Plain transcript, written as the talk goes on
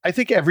I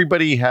think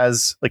everybody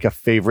has like a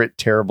favorite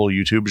terrible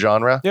YouTube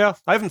genre. Yeah,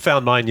 I haven't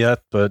found mine yet,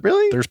 but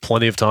Really? there's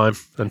plenty of time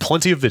and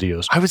plenty of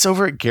videos. I was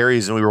over at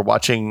Gary's and we were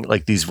watching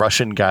like these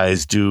Russian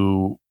guys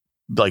do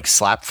like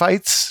slap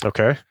fights.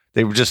 Okay.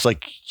 They were just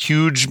like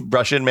huge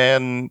Russian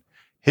man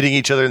hitting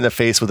each other in the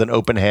face with an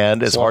open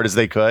hand as hard as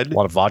they could. A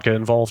lot of vodka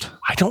involved.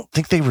 I don't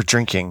think they were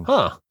drinking.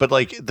 Huh. But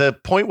like the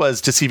point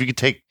was to see if you could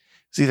take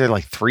it's either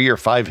like 3 or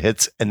 5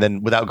 hits and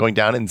then without going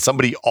down, and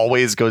somebody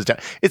always goes down.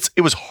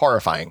 It was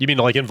horrifying. You mean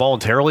like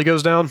involuntarily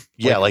goes down?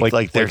 Yeah,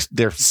 like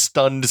they're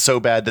stunned so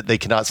bad that they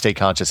cannot stay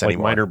conscious like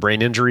anymore. minor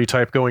brain injury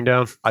type going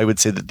down. I would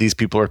say that these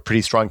people are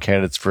pretty strong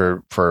candidates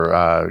for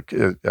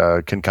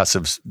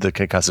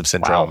concussive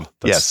syndrome. Wow,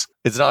 Yes,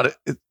 it's not.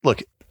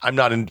 Look, I'm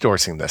not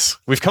endorsing this.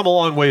 We've come a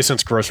long way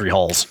since grocery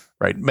hauls.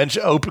 Right?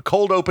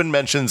 Cold open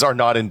mentions are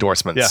not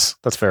endorsements. Yeah,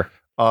 that's fair.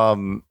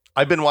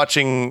 I've been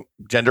watching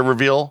gender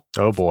reveal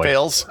Oh boy.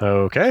 fails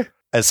Okay.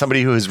 as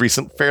somebody who is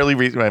fairly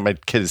recent. My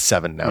kid is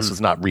 7 now, so it's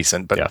not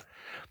recent, but Yeah.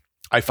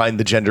 I find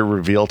the gender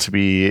reveal to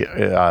be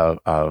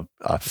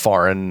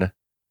foreign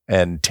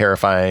and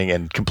terrifying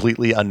and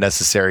completely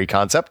unnecessary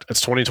concept.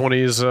 It's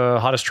 2020's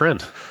hottest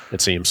trend,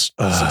 it seems.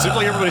 It seems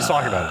like everybody's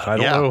talking about it. I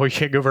don't know. We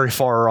can't go very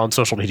far on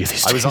social media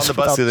these days. I was on the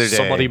bus the other day.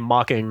 Somebody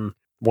mocking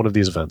one of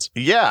these events.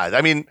 Yeah.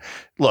 I mean,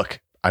 look,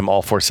 I'm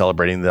all for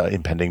celebrating the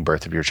impending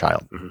birth of your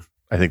child. Mm-hmm.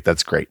 I think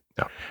that's great.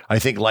 Yeah. I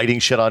think lighting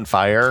shit on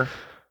fire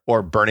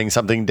or burning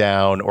something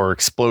down or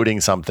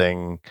exploding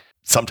something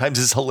sometimes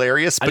is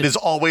hilarious, but is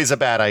always a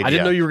bad idea. I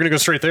didn't know you were going to go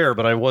straight there,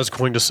 but I was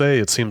going to say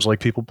it seems like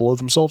people blow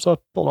themselves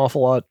up an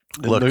awful lot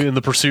in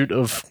the pursuit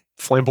of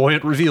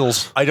flamboyant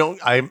reveals.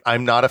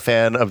 I'm not a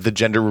fan of the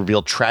gender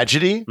reveal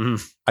tragedy. Mm-hmm.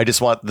 I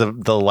just want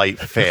the light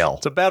fail.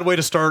 It's a bad way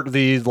to start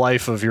the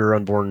life of your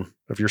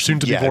soon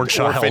to be born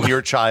child. Orphan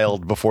your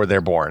child before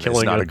they're born.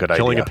 It's not a good idea.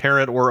 Killing a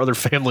parent or other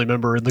family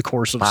member in the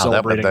course of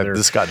celebrating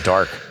this got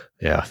dark.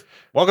 Yeah.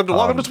 Welcome to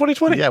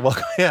 2020. Yeah,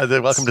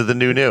 welcome to the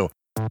new.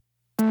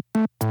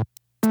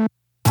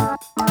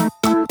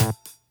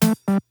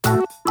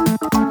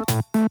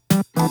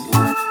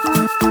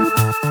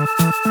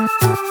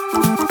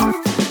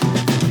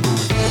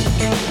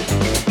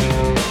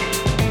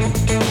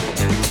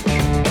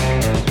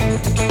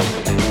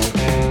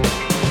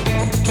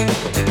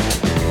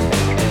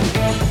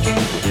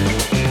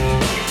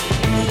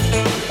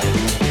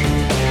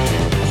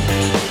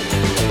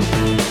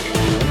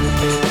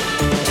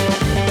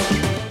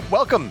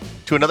 Welcome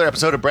to another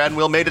episode of Brad and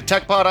Will Made a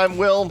Tech Pod. I'm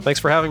Will. Thanks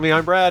for having me.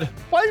 I'm Brad.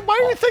 Why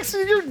are you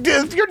thinking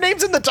your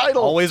name's in the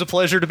title? Always a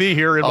pleasure to be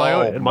here in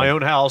my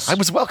own house. I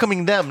was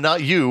welcoming them,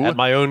 not you. At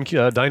my own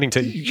dining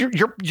table.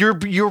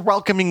 You're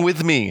welcoming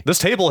with me. This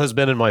table has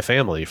been in my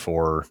family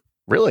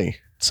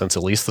since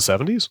at least the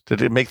 70s.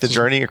 Did it make the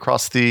journey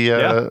across the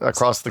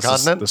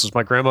continent? This is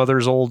my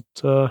grandmother's old.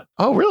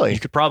 Oh, really? You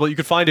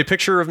could find a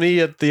picture of me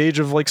at the age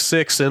of like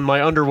 6 in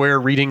my underwear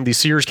reading the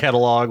Sears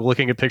catalog,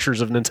 looking at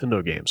pictures of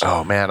Nintendo games.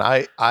 Oh man,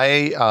 I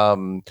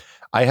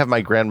have my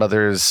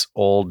grandmother's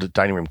old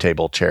dining room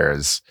table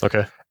chairs.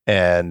 Okay.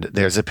 And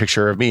there's a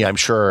picture of me, I'm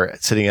sure,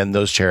 sitting in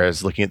those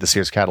chairs, looking at the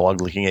Sears catalog,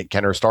 looking at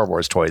Kenner Star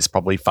Wars toys,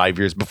 probably 5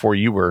 years before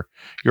your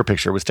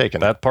picture was taken.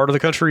 That part of the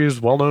country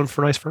is well known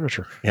for nice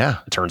furniture. Yeah,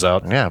 it turns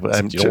out. Yeah,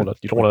 but you don't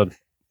want to.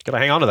 Gotta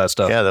hang on to that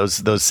stuff. Yeah,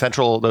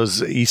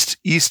 those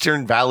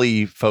Eastern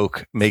Valley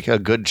folk make a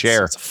good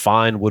chair. It's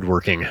fine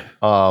woodworking.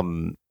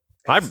 I'm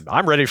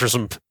ready for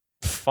some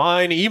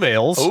fine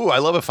emails. Oh, I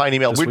love a fine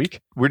email. This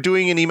week we're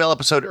doing an email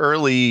episode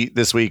early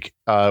this week.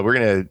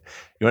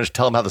 You want to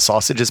tell them how the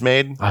sausage is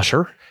made?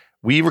 Sure.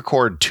 We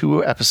record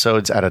 2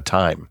 episodes at a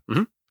time,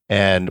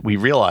 and we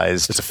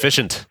realized it's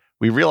efficient.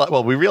 We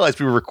realized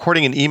we were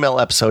recording an email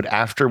episode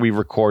after we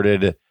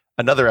recorded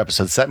another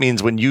episode. So that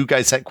means when you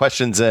guys sent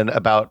questions in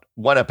about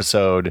one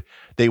episode,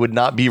 they would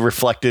not be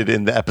reflected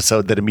in the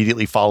episode that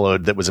immediately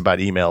followed that was about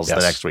emails the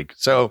next week.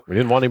 So we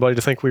didn't want anybody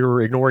to think we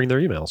were ignoring their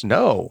emails.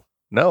 No.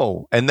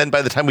 And then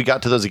by the time we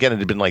got to those again, it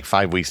had been like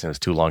 5 weeks and it was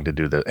too long to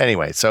do that.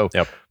 Anyway, so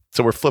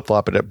we're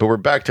flip-flopping it, but we're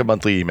back to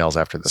monthly emails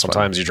after this.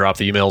 Sometimes you drop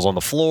the emails on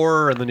the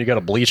floor and then you got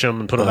to bleach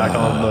them and put them back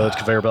on the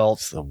conveyor belt.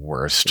 It's the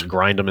worst. And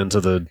grind them into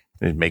the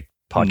make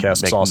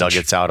sausage.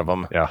 Nuggets out of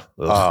them.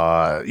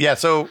 Yeah.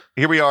 So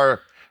here we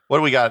are. What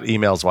do we got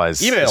emails-wise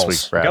this week,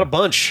 Brad? We got a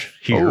bunch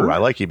here. Oh, I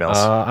like emails.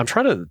 I'm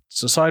trying to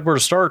decide where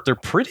to start. They're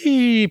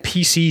pretty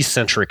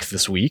PC-centric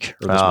this week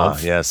or this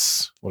month.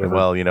 Yes. Whatever.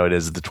 Well, it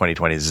is the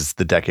 2020s. It's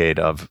the decade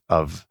of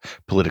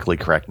politically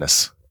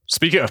correctness.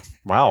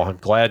 I'm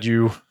glad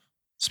you...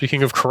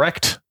 Speaking of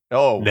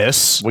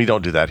correctness. We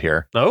don't do that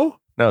here. No,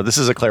 this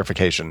is a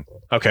clarification.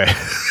 Okay.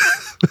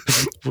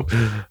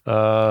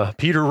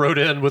 Peter wrote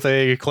in with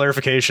a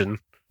clarification.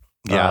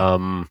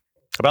 Yeah.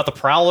 About the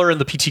Prowler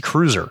and the PT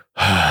Cruiser, which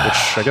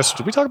I guess,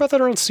 did we talk about that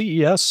around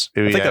CES?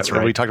 I think that's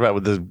right. We talked about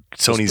with the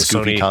Sony's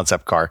goofy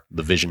concept car.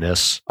 The Vision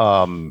S.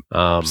 So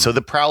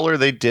the Prowler,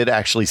 they did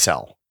actually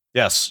sell.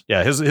 Yes.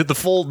 Yeah.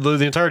 The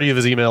entirety of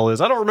his email is,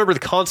 I don't remember the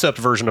concept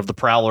version of the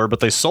Prowler, but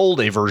they sold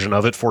a version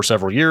of it for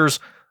several years.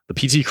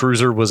 The PT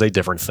Cruiser was a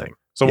different thing.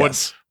 So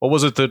Yes. what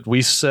was it that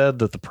we said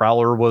that the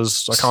Prowler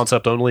was a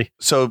concept only?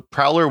 So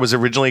Prowler was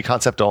originally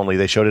concept only.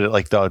 They showed it at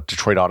like the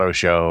Detroit Auto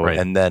Show, Right.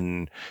 and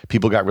then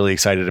people got really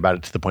excited about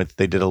it to the point that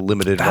they did a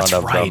limited That's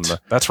run of right. them.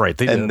 That's right.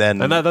 They And did.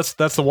 then-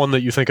 that's the one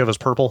that you think of as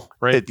purple,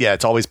 right?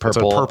 It's always It's a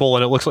purple. purple,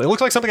 and it looks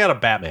like something out of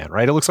Batman,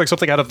 right? It looks like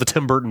something out of the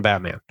Tim Burton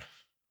Batman.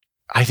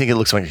 I think it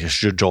looks like a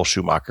Joel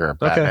Schumacher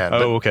Batman.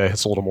 Okay. Okay.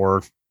 It's a little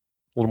more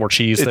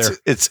cheese there.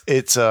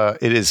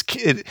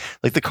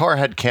 Like the car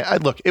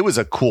had look, it was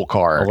a cool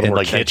car A little in more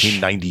like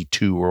kitsch.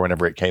 1992 or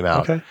whenever it came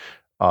out. Okay.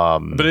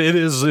 But it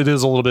is a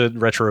little bit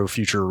retro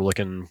future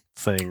looking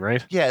thing,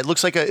 right? Yeah, it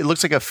looks like a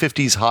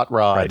 50s hot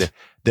rod Right.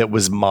 that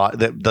was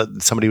that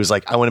somebody was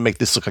like, I want to make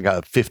this look like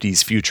a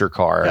 50s future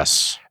car.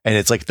 Yes. And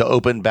it's like the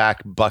open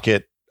back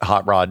bucket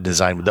hot rod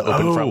design with the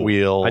open front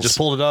wheels. I just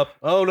pulled it up.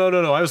 Oh no.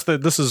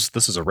 This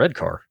is a red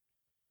car.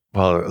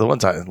 Well,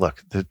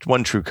 the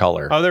one true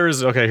color. Oh, there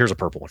is. Okay, here's a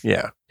purple one.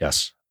 Yeah.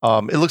 Yes.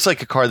 It looks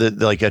like a car that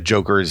like a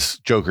Joker's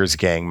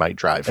gang might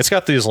drive. It's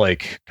got these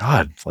like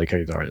I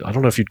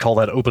don't know if you'd call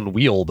that open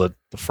wheel, but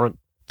the front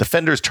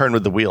fenders turn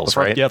with the wheels,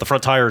 right? Yeah, the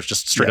front tires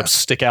just straight up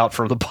stick out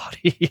from the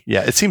body.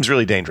 Yeah, it seems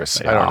really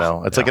dangerous. I don't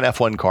know. It's like an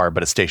F1 car,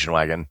 but a station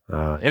wagon.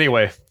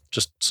 Anyway,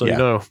 just so you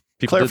know,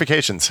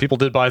 Clarifications. People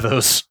did buy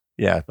those.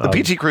 Yeah, the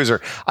PT Cruiser.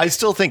 I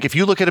still think if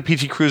you look at a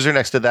PT Cruiser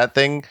next to that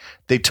thing,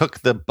 they took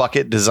the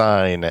bucket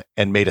design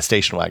and made a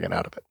station wagon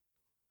out of it.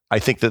 I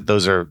think that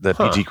the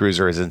PT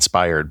Cruiser is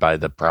inspired by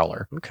the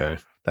Prowler. Okay.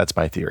 That's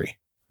my theory.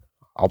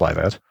 I'll buy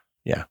that.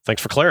 Yeah.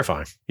 Thanks for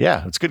clarifying.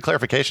 Yeah, it's good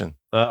clarification.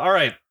 All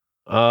right.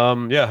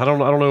 Yeah, I don't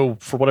know,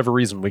 for whatever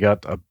reason, we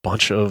got a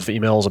bunch of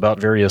emails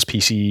about various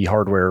PC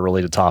hardware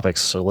related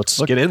topics. So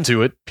let's get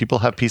into it. People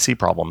have PC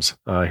problems.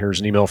 Here's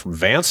an email from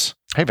Vance.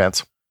 Hey,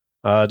 Vance.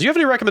 Do you have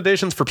any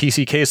recommendations for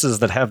PC cases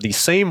that have the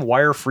same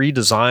wire-free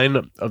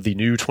design of the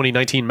new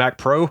 2019 Mac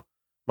Pro?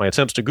 My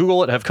attempts to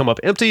Google it have come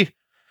up empty.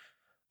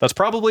 That's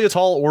probably a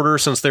tall order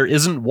since there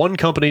isn't one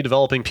company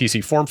developing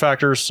PC form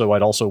factors, so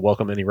I'd also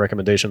welcome any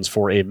recommendations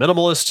for a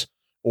minimalist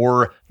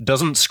or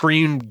doesn't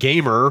scream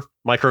gamer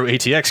micro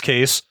ATX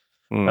case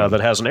that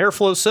has an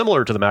airflow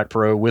similar to the Mac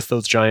Pro with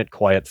those giant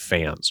quiet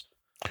fans.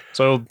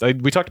 So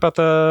we talked about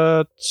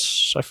that,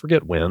 I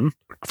forget when.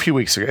 A few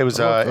weeks ago. It was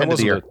end of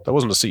the year. That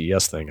wasn't a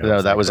CES thing.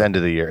 No, that was end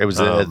of the year. It was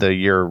the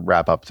year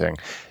wrap-up thing.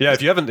 Yeah,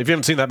 if you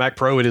haven't seen that Mac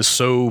Pro, it is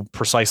so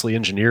precisely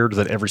engineered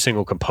that every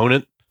single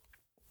component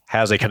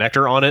has a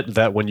connector on it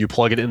that when you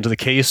plug it into the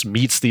case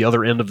meets the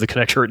other end of the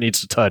connector it needs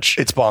to touch.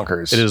 It's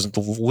bonkers. It is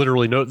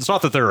literally it's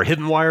not that there are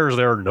hidden wires,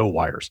 there are no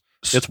wires.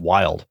 It's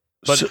wild.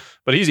 But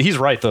he's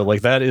right though.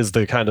 Like that's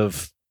the kind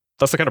of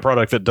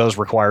product that does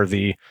require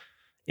the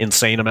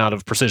insane amount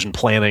of precision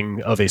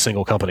planning of a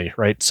single company,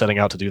 right? Setting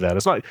out to do that.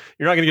 You're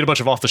not going to get a bunch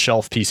of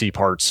off-the-shelf PC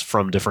parts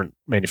from different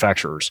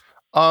manufacturers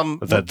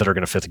that are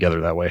going to fit together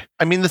that way.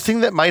 I mean, the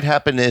thing that might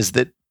happen is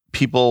that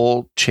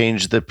people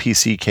change the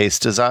PC case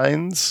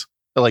designs.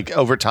 Like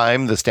over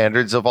time, the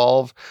standards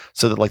evolve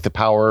so that like the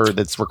power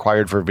that's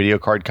required for a video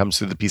card comes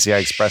through the PCI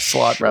Express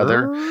slot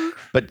rather.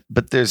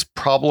 But there's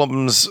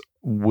problems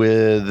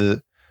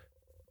with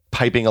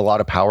piping a lot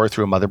of power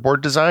through a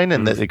motherboard design,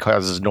 and that it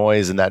causes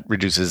noise, and that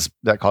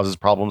causes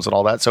problems and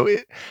all that. So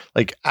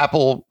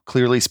Apple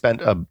clearly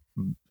spent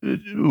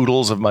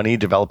oodles of money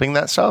developing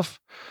that stuff.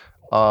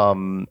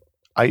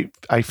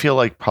 I feel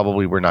like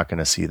probably we're not going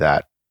to see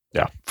that.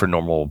 Yeah, for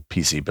normal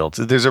PC builds,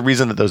 there's a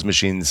reason that those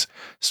machines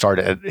start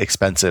at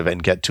expensive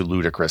and get to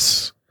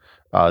ludicrous.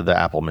 The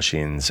Apple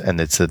machines,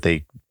 and it's that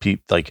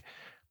like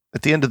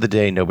at the end of the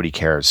day, nobody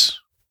cares.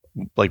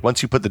 Like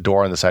once you put the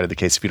door on the side of the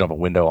case, if you don't have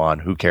a window on,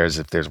 who cares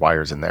if there's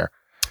wires in there?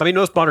 I mean,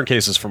 most modern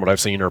cases, from what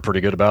I've seen, are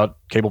pretty good about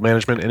cable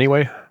management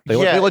anyway. They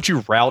let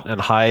you route and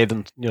hide,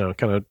 and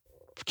kind of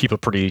keep a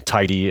pretty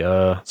tidy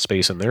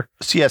space in there.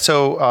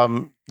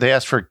 So they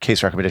asked for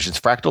case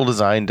recommendations. Fractal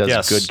Design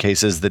does good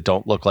cases that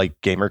don't look like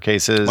gamer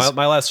cases.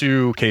 My last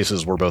two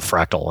cases were both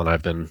Fractal, and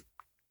I've been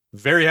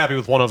very happy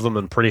with one of them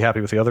and pretty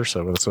happy with the other.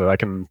 So I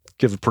can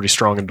give a pretty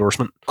strong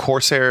endorsement.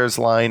 Corsair's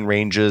line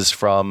ranges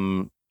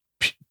from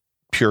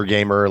pure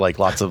gamer, like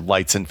lots of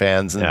lights and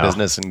fans in the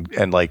business,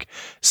 and like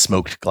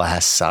smoked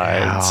glass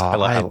sides.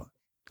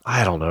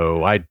 I don't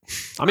know. I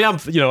mean,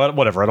 I'm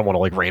whatever. I don't want to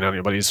like rain on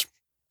anybody's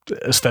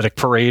aesthetic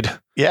parade.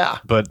 Yeah,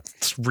 but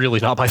it's really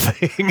not my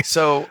thing.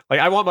 So like,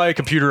 I want my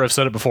computer. I've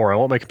said it before. I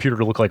want my computer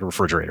to look like a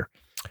refrigerator.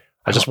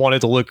 I just want it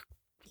to look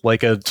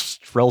like a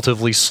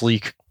relatively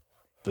sleek,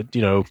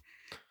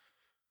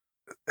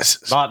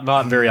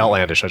 not very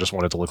outlandish. I just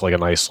want it to look like a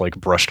nice, like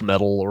brushed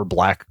metal or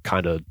black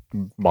kind of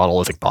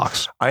monolithic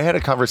box. I had a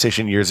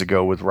conversation years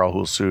ago with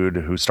Rahul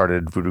Sood, who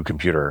started Voodoo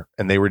Computer,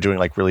 and they were doing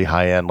like really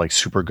high end, like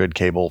super good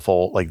cable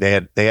fold. Like they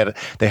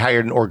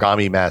hired an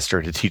origami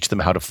master to teach them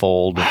how to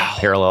fold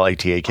parallel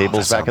ITA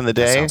cables back in the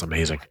day. That sounds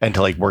amazing. And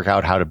to like work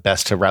out how to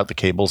best to route the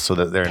cables so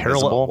that they're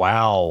invisible.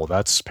 Wow,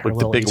 that's with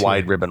the big ITA.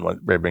 wide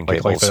ribbon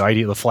cables, like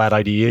the flat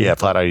IDE. Yeah,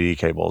 flat IDE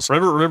cables.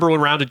 Remember when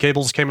rounded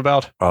cables came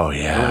about? Oh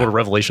yeah, remember what a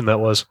revelation that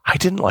was. I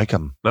didn't like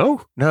them.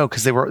 No,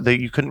 because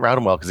you couldn't route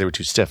them well because they were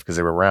too stiff because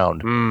they were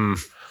round.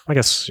 I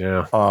guess,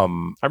 yeah. I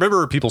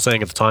remember people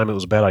saying at the time it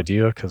was a bad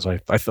idea because I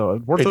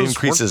thought it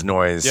increases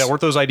noise. Yeah,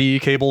 weren't those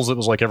IDE cables? It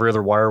was like every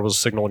other wire was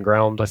signal and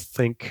ground. I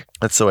think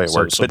that's the way it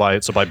works.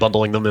 So by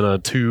bundling them in a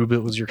tube, it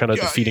was you're kind of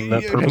defeating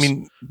that purpose. I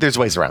mean, there's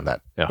ways around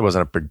that. Yeah. It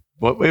wasn't a big.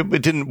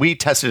 It didn't. We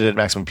tested it at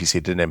Maximum PC.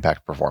 It didn't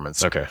impact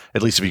performance. Okay,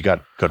 at least if you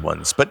got good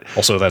ones. But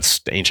also,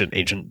 that's ancient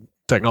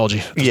technology.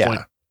 At this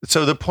point.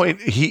 So the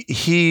point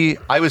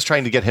I was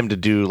trying to get him to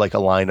do like a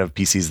line of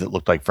PCs that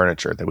looked like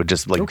furniture that would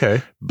just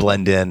like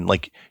blend in.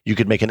 Like you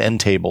could make an end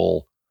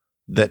table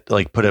that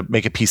like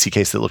make a PC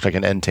case that looked like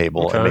an end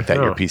table and make that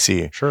your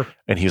PC. Sure.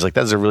 And he was like,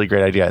 "That's a really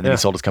great idea." And then he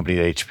sold his company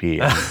to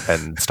HP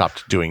and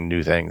stopped doing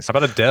new things. How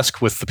about a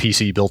desk with the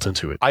PC built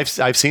into it? I've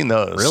seen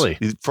those. Really?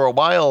 For a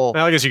while.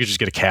 Well, I guess you could just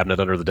get a cabinet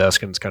under the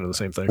desk and it's kind of the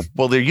same thing.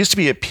 Well, there used to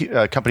be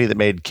a company that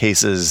made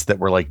cases that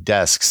were like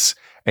desks.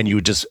 And you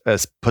would just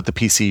put the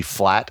PC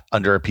flat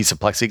under a piece of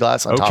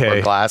plexiglass on top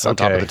of glass on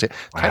top of the table.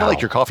 Kind of like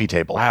your coffee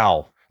table.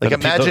 Wow. Like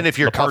imagine if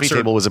your coffee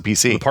table was a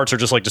PC. The parts are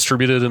just like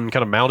distributed and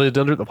kind of mounted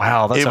under the.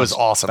 Wow. It was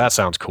awesome. That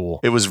sounds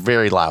cool. It was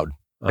very loud.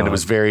 And it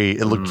was very,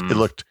 it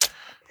looked.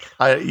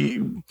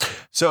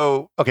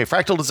 So, okay,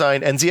 Fractal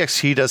Design.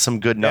 NZXT does some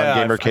good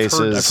non-gamer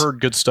cases. I've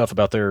heard good stuff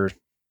about their.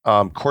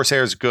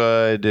 Corsair's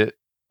good.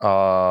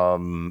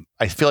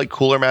 I feel like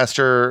Cooler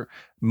Master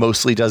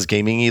mostly does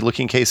gaming-y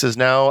looking cases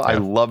now. I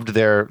loved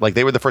they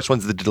were the first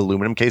ones that did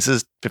aluminum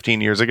cases 15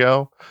 years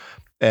ago.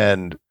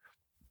 And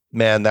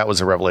man, that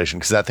was a revelation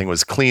because that thing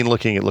was clean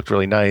looking. It looked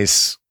really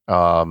nice.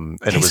 And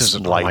cases,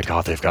 it was light. Oh my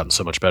God, they've gotten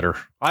so much better.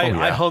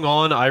 I hung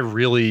on. I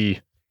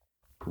really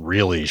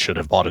should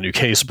have bought a new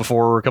case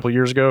before a couple of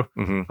years ago.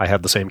 Mm-hmm. I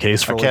had the same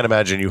case for I can't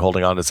imagine you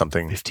holding on to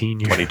something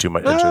 15 years. 22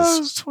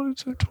 inches.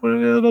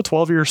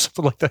 12 years,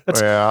 something like that.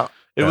 Yeah.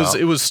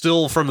 It was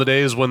still from the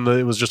days when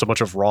it was just a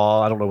bunch of raw.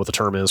 I don't know what the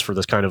term is for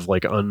this kind of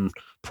like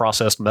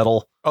unprocessed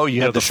metal. Oh,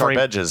 you had the sharp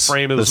edges,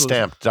 the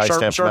stamped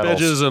sharp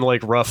edges, and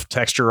like rough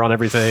texture on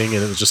everything,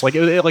 and it was just like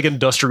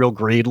industrial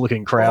grade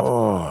looking crap.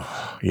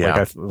 Oh,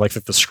 yeah, like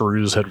the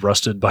screws had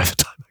rusted by the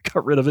time I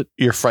got rid of it.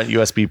 Your front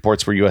USB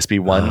ports were USB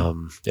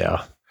 1.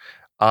 Yeah.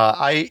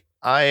 I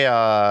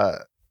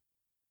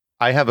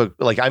have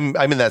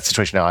I'm in that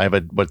situation now. I have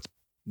a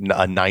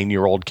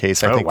 9-year-old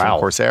case I think from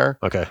Corsair.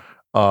 Okay.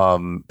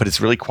 But it's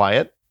really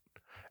quiet.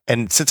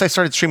 And since I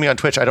started streaming on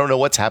Twitch, I don't know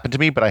what's happened to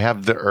me, but I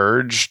have the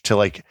urge to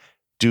like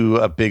do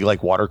a big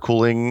like water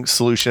cooling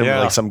solution with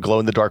like some glow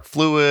in the dark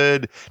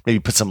fluid, maybe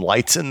put some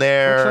lights in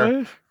there.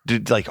 Okay. Do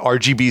like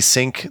RGB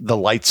sync the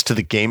lights to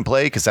the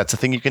gameplay because that's a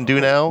thing you can do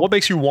now. What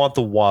makes you want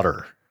the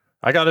water?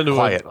 I got into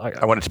quiet.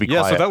 I want it to be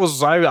quiet. So that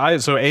was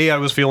I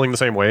was feeling the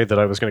same way that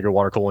I was going to go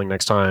water cooling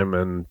next time,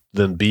 and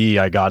then B,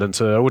 I got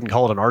into, I wouldn't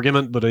call it an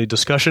argument, but a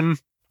discussion.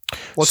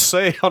 Let's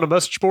say on a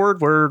message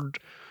board where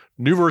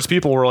numerous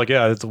people were like,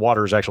 "Yeah, the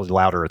water is actually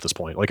louder at this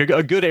point." Like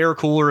a good air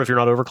cooler, if you're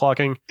not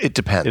overclocking, it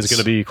depends. Is going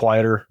to be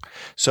quieter.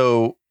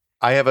 So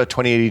I have a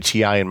 2080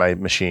 Ti in my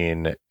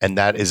machine, and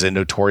that is a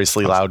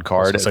notoriously loud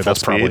card.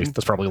 That's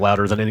probably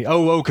louder than any.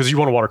 Because you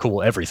want to water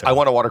cool everything. I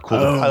want to water cool.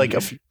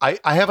 I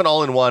have an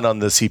all-in-one on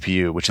the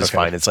CPU, which is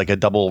fine. It's like a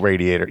double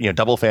radiator,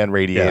 double fan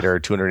radiator,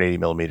 280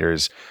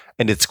 millimeters,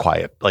 and it's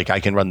quiet. Like I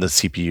can run the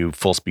CPU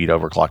full speed,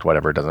 overclocked,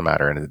 whatever. It doesn't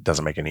matter, and it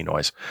doesn't make any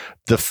noise.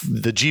 The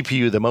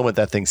GPU, the moment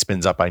that thing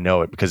spins up, I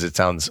know it because it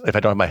sounds. If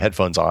I don't have my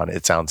headphones on,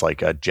 it sounds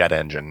like a jet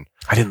engine.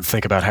 I didn't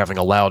think about having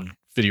a loud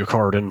video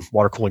card and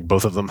water cooling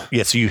both of them.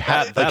 Yeah, so you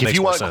have if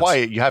you want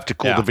quiet, you have to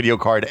cool the video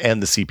card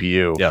and the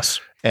CPU.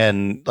 Yes.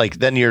 And like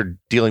then you're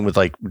dealing with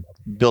like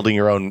building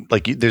your own,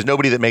 like there's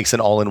nobody that makes an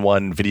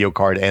all-in-one video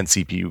card and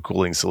CPU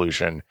cooling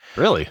solution.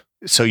 Really?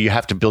 So you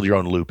have to build your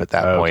own loop at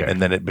that point,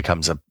 and then it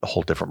becomes a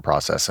whole different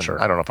process. And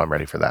I don't know if I'm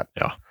ready for that.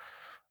 Yeah.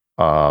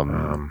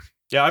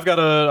 Yeah, I've got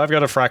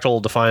a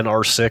Fractal Define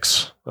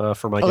R6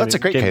 for my that's a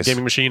great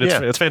gaming machine.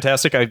 It's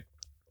fantastic. I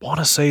want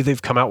to say they've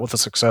come out with a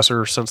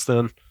successor since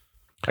then.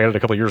 I got it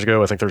a couple of years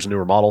ago. I think there's a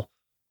newer model.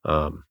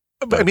 But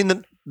I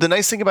mean, the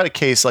nice thing about a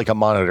case like a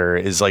monitor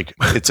is like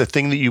it's a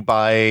thing that you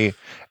buy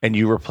and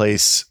you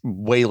replace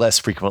way less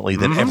frequently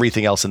than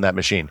everything else in that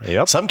machine.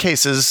 Yep. Some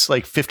cases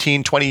like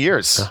 15, 20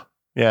 years.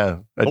 Yeah.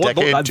 A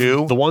decade,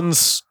 two. The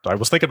ones I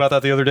was thinking about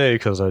that the other day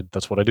because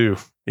that's what I do.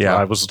 Yeah.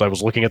 I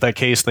was looking at that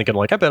case thinking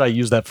like, I bet I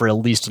use that for at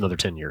least another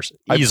 10 years.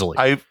 Easily.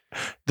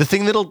 The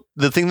thing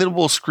that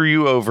will screw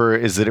you over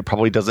is that it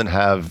probably doesn't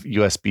have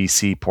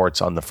USB-C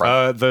ports on the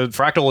front. The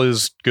Fractal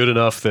is good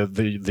enough that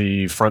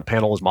the front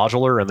panel is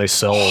modular and they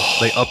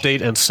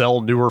update and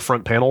sell newer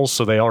front panels.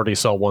 So they already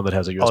sell one that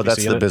has a USB-C Oh,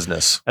 that's in the it.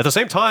 business. At the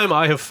same time,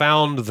 I have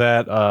found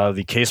that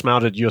the case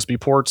mounted USB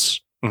ports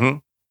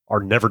are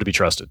never to be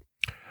trusted.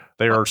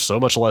 They are so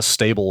much less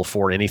stable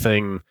for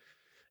anything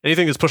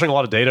that's pushing a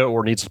lot of data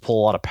or needs to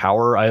pull a lot of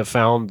power. I have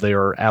found they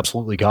are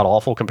absolutely god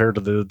awful compared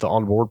to the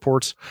onboard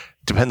ports.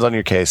 Depends on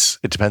your case.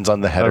 It depends on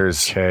the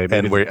headers. Okay,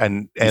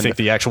 and I think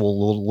the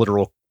actual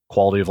literal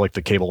quality of like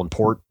the cable and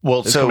port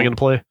is coming into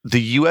play.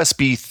 The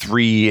USB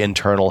 3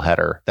 internal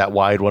header, that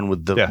wide one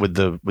with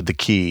the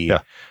key.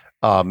 Yeah.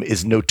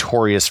 is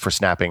notorious for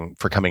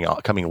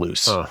coming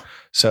loose. Huh.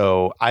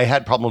 So I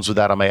had problems with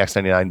that on my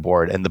X99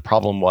 board, and the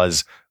problem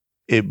was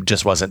it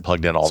just wasn't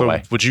plugged in all the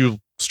way. Would you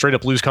straight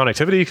up lose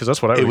connectivity? Because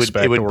that's what I would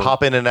expect. It would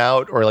pop in and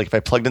out, or like if I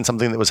plugged in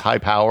something that was high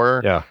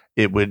power,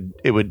 it would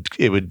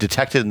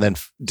detect it and then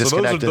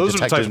disconnect. Those are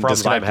the types of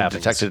problems I'm having.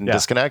 Detect it and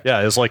disconnect.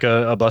 Yeah, it's like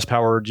a bus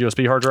powered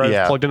USB hard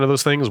drive plugged into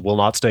those things will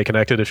not stay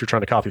connected if you're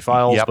trying to copy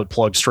files, but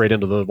plugged straight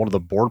into one of the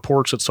board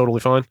ports, it's totally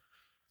fine.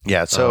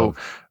 Yeah. So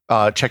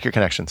check your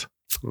connections.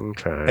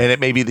 Okay. And it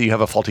may be that you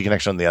have a faulty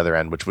connection on the other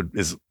end, which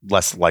is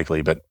less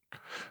likely, but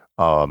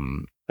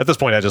at this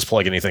point, I just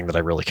plug anything that I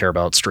really care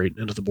about straight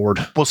into the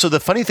board. Well, so the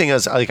funny thing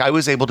is, like, I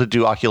was able to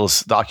do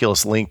the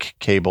Oculus Link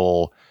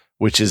cable,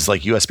 which is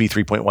like USB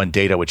 3.1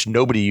 data, which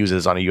nobody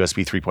uses on a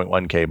USB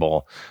 3.1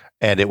 cable,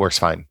 and it works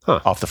fine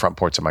off the front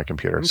ports of my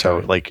computer. Okay. So,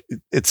 like,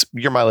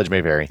 your mileage may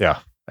vary. Yeah,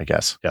 I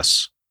guess.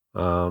 Yes.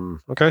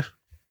 Okay.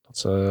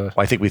 That's well,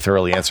 I think we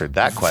thoroughly answered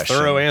that question.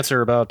 Thorough answer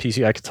about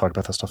PC. I could talk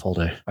about that stuff all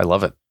day. I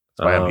love it.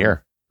 That's why I'm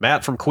here.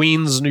 Matt from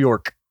Queens, New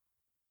York.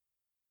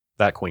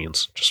 That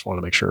Queens. Just want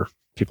to make sure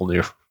people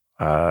knew.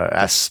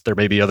 There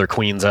may be other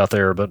Queens out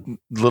there, but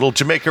little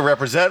Jamaica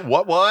represent.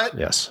 What?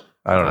 Yes.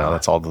 I don't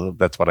know.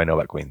 That's what I know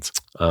about Queens.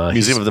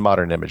 Museum of the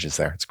Modern Image is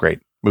there. It's great.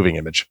 Moving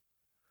image.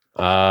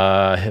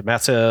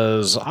 Matt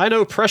says, I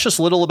know precious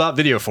little about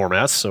video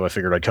formats, so I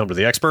figured I'd come to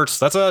the experts.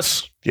 That's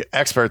us. Yeah,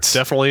 experts.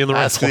 Definitely in the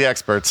right. Ask the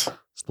experts.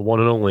 It's the one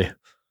and only.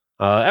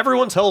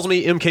 Everyone tells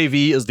me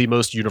MKV is the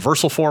most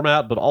universal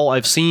format, but all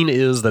I've seen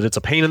is that it's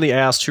a pain in the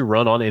ass to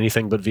run on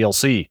anything but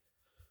VLC.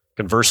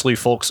 Conversely,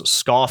 folks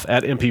scoff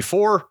at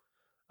MP4,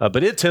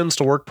 but it tends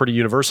to work pretty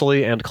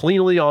universally and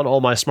cleanly on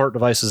all my smart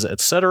devices,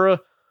 etc.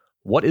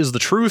 What is the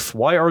truth?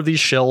 Why are these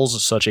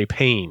shells such a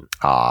pain?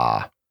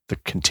 The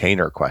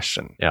container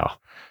question. Yeah.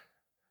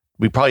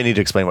 We probably need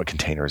to explain what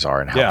containers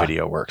are and how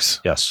video works.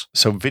 Yes.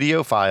 So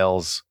video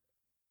files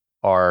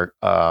are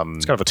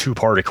it's kind of a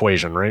two-part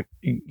equation, right?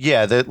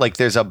 Yeah,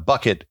 there's a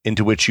bucket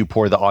into which you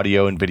pour the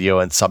audio and video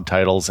and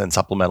subtitles and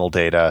supplemental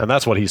data. And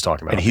that's what he's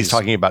talking about. And he's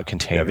talking about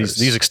containers.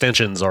 These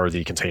extensions are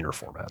the container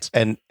formats.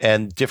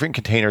 And different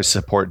containers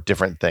support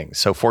different things.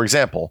 So for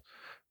example,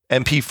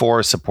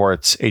 MP4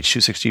 supports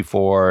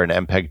H.264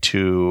 and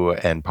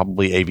MPEG-2 and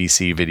probably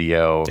AVC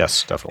video.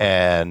 Yes, definitely.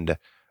 And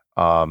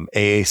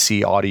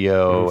AAC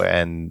audio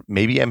and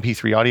maybe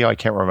MP3 audio. I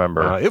can't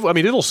remember.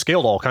 It'll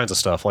scale to all kinds of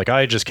stuff. Like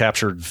I just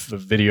captured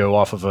video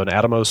off of an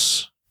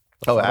Atomos.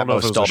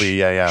 Atomos Dolby,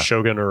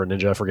 Shogun or a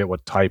Ninja, I forget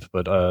what type,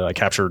 but I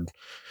captured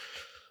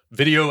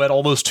video at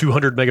almost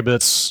 200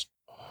 megabits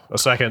a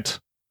second.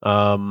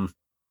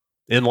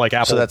 In like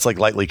Apple. So that's like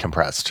lightly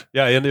compressed.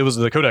 Yeah, and the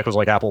codec was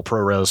like Apple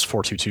ProRes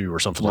 422 or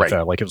something like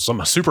that. Like it was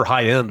some super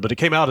high end, but it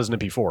came out as an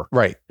MP4.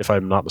 Right. If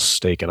I'm not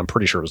mistaken, I'm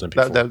pretty sure it was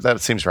MP4.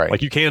 That seems right.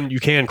 Like you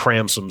can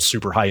cram some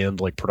super high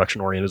end like production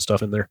oriented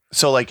stuff in there.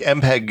 So like the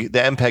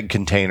MPEG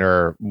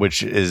container,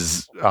 which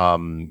is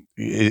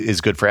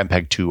good for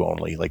MPEG-2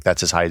 only. Like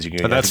that's as high as you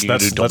can. And that's you can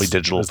do Dolby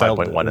Digital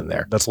 5.1 in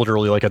there. That's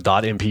literally like a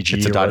 .mpg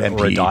it's a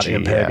or a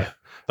 .mpeg.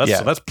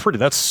 Yeah. That's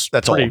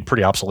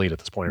pretty obsolete at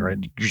this point, right?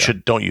 You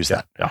don't use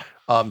that. Yeah.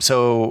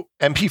 So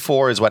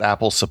MP4 is what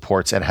Apple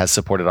supports and has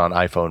supported on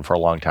iPhone for a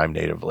long time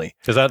natively.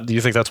 Do you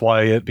think that's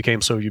why it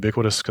became so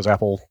ubiquitous? Because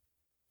Apple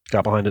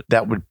got behind it?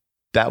 That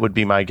would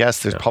be my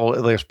guess. There's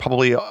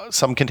probably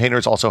some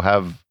containers also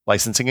have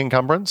licensing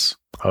encumbrance.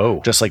 Oh,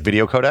 just like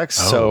video codecs.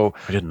 So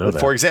I didn't know that.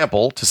 For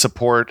example, to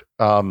support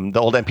the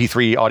old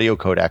MP3 audio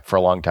codec for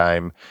a long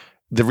time,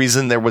 the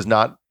reason there was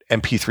not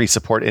MP3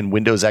 support in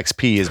Windows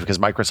XP is because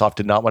Microsoft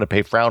did not want to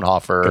pay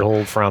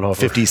Fraunhofer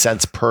 50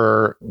 cents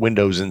per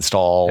Windows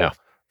install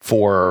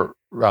for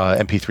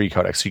MP3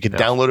 codecs. So you could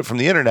download it from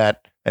the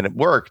internet and it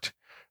worked,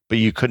 but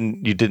you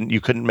couldn't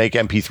make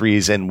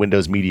MP3s in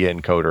Windows Media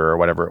Encoder or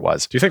whatever it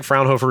was. Do you think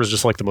Fraunhofer is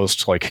just like the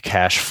most like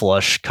cash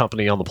flush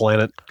company on the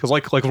planet? Because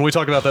like when we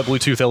talk about that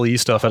Bluetooth LE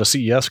stuff at a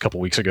CES a couple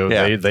weeks ago,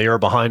 they are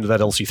behind that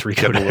LC3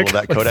 codec.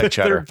 That codec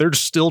chatter. They're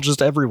still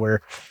just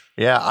everywhere.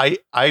 Yeah,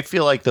 I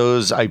feel like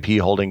those IP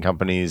holding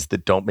companies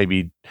that don't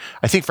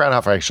I think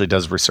Fraunhofer actually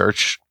does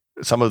research.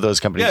 Some of those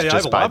companies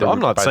I'm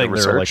not saying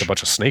they're like a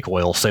bunch of snake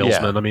oil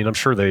salesmen. Yeah. I mean, I'm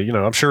sure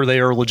they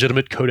are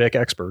legitimate codec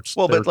experts.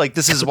 Well, but like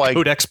this is why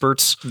code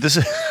experts. This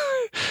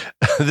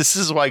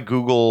is why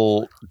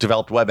Google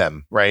developed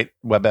WebM, right?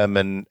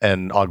 WebM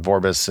and Ogg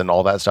Vorbis and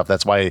all that stuff.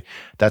 That's why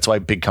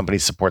big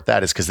companies support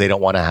that, is because they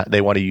don't want to.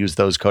 They want to use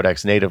those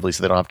codecs natively,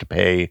 so they don't have to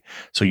pay.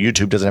 So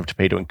YouTube doesn't have to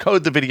pay to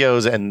encode the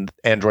videos, and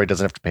Android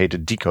doesn't have to pay to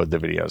decode the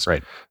videos.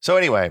 Right. So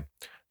anyway,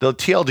 the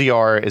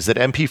TLDR is that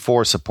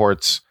MP4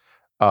 supports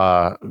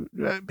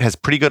has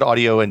pretty good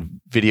audio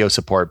and video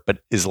support, but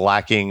is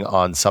lacking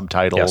on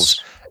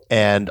subtitles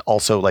and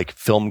also like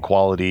film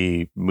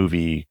quality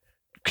movie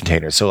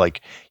containers. So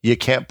like you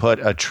can't put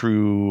a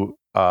true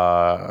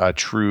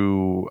DTS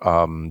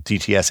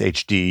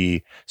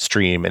HD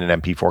stream in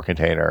an MP4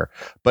 container,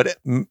 but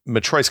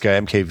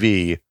Matroiska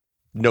MKV,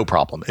 no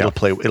problem.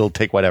 It'll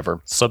take whatever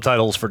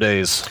subtitles for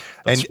days.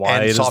 That's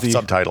and soft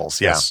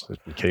subtitles. Yeah. Yes,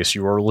 in case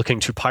you are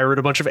looking to pirate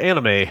a bunch of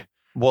anime,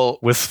 Well,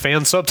 with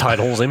fan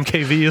subtitles,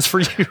 MKV is for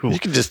you. you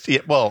can just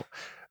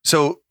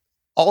so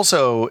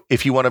also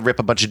if you want to rip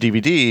a bunch of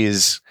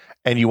DVDs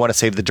and you want to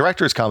save the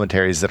director's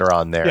commentaries that are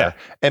on there,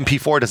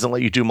 MP4 doesn't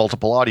let you do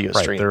multiple audio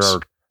streams. There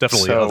are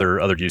definitely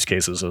other use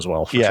cases as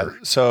well. For sure.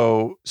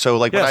 So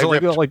like when I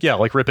ripped,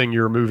 like ripping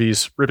your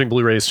movies, ripping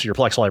Blu-rays to your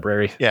Plex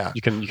library. Yeah,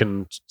 you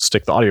can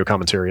stick the audio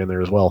commentary in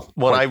there as well.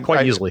 Well,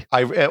 quite easily.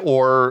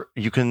 Or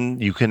you can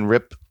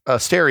rip a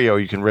stereo.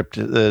 You can rip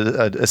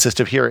the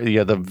assistive hearing,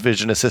 the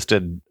vision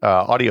assisted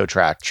audio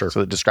track. Sure.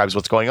 So it describes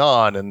what's going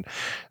on, and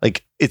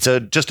like it's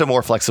just a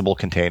more flexible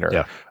container.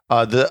 Yeah.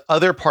 The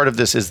other part of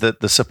this is that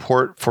the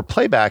support for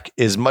playback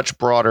is much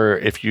broader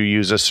if you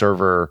use a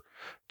server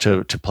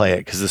to play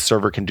it, because the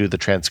server can do the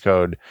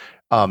transcode.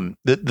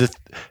 The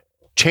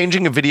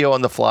changing a video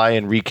on the fly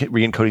and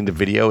re-encoding the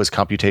video is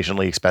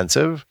computationally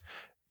expensive.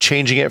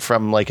 Changing it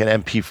from like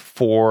an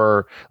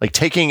MP4, like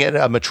taking a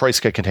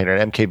Matroiska container,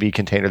 an MKV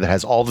container that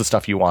has all the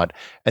stuff you want,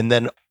 and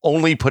then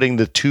only putting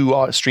the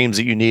two streams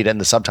that you need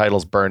and the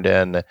subtitles burned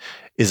in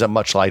is a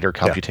much lighter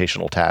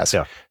computational task.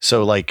 Yeah.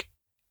 So like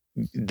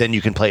then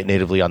you can play it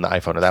natively on the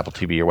iPhone or the Apple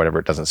TV or whatever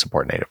it doesn't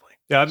support natively.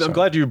 Yeah, I'm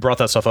glad you brought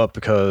that stuff up,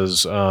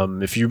 because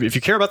if you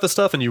care about this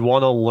stuff and you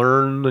want to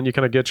learn and you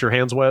kind of get your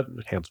feet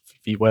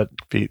wet.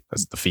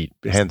 That's the feet.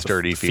 Hands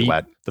dirty, feet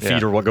wet. The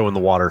feet are what go in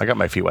the water. I got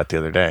my feet wet the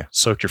other day.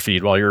 Soak your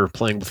feet while you're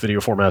playing with video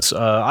formats.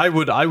 I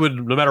would,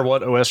 no matter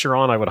what OS you're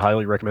on, I would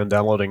highly recommend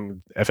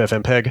downloading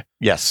FFmpeg.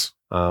 Yes.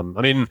 I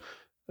mean,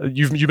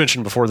 you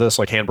mentioned before this,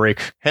 like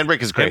Handbrake.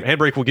 Handbrake is great.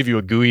 Handbrake will give you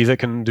a GUI that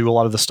can do a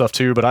lot of this stuff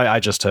too, but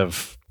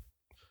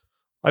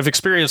I've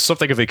experienced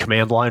something of a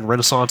command line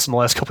renaissance in the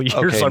last couple of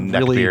years. Okay, I'm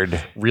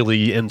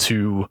really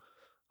into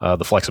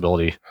the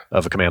flexibility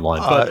of a command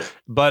line.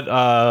 But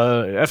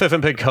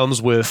FFmpeg comes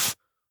with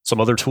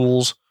some other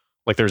tools.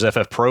 Like there's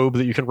FFprobe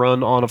that you can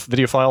run on a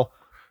video file.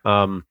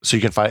 So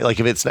you can find, like,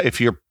 if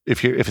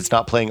it's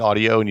not playing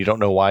audio and you don't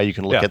know why, you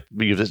can look at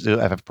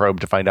FFprobe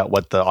to find out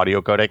what the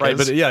audio codec is. Right,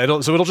 but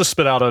it'll just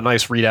spit out a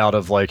nice readout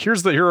of like, here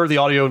are the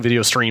audio and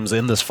video streams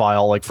in this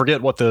file. Like,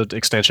 forget what the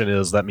extension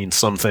is. That means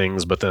some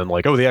things, but then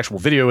like, the actual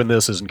video in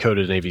this is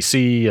encoded in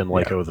AVC, and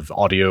like, the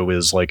audio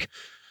is like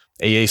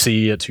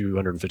AAC at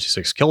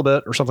 256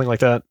 kilobit or something like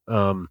that.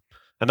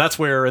 And that's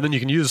where, and then you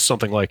can use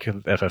something like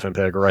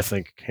FFmpeg, or I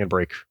think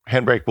Handbrake.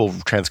 Handbrake will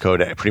transcode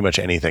pretty much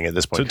anything at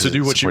this point to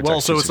do what you.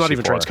 Well, so it's not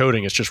even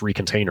transcoding; it's just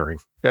recontainering.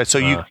 Yeah. So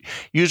you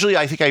usually,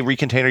 I think I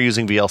recontainer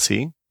using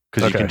VLC,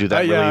 because you can do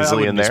that really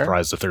easily in there. I'm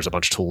surprised if there's a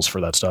bunch of tools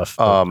for that stuff.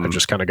 I've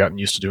just kind of gotten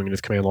used to doing it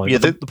with command line. Yeah.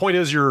 The point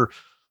is, you're,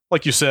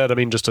 like you said. I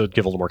mean, just to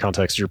give a little more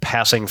context, you're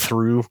passing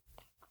through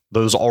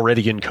those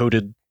already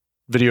encoded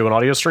video and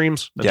audio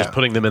streams and just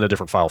putting them in a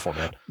different file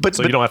format. But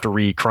you don't have to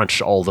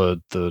re-crunch all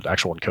the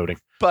actual encoding.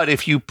 But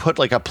if you put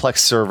like a Plex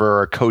server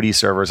or a Kodi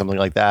server or something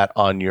like that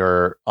on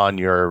your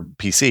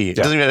PC, it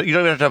doesn't even, you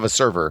don't even have to have a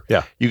server.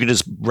 Yeah. You can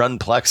just run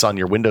Plex on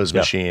your Windows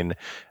machine,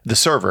 the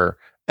server,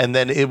 and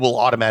then it will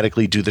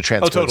automatically do the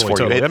transcodes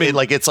for you.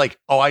 It's like,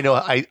 I know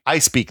I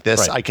speak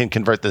this, I can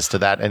convert this to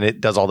that, and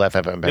it does all that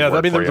FFmpeg. Yeah,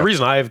 I mean, the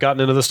reason I've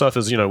gotten into this stuff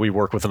is, we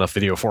work with enough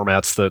video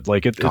formats that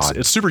like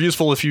it's super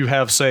useful if you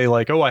have, say,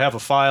 like, I have a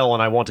file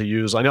and I want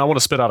to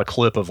spit out a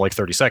clip of like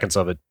 30 seconds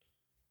of it.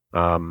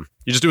 You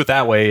just do it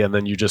that way, and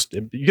then you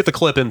get the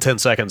clip in 10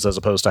 seconds as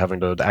opposed to having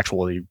to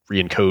actually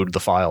re-encode the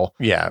file.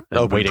 Yeah,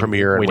 open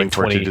Premiere and wait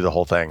for it to do the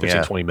whole thing.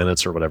 20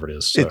 minutes or whatever it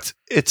is. So.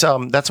 It's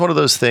that's one of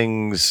those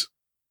things.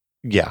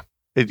 Yeah,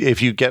 if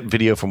you get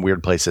video from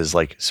weird places,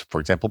 like for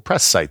example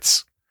press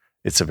sites,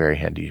 it's a very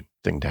handy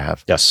thing to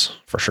have. Yes,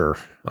 for sure.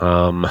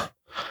 All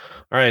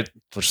right,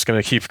 we're just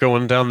gonna keep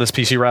going down this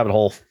PC rabbit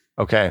hole.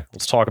 Okay,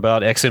 let's talk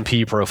about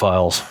XMP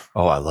profiles.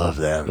 Oh, I love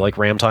them. You like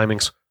RAM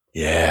timings?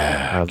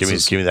 Yeah, give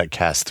me that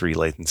CAS3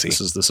 latency.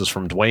 This is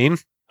from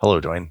Dwayne.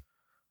 Hello, Dwayne.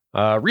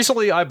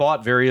 Recently, I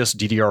bought various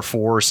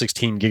DDR4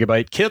 16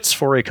 gigabyte kits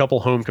for a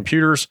couple home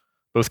computers.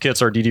 Both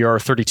kits are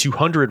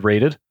DDR3200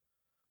 rated.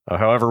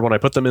 However, when I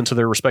put them into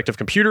their respective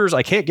computers,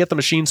 I can't get the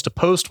machines to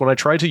post when I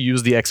try to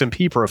use the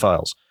XMP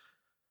profiles.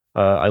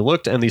 I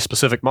looked, and the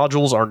specific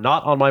modules are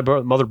not on my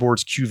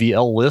motherboard's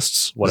QVL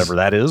lists, whatever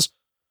that is.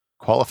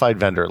 Qualified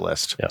vendor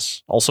list.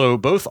 Yes. Also,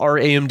 both are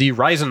AMD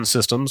Ryzen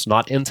systems,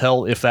 not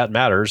Intel, if that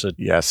matters. It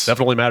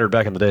definitely mattered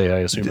back in the day. I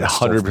assume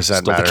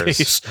 100% matters. The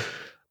case.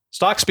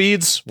 Stock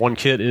speeds. One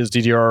kit is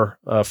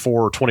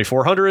DDR4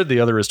 2400. The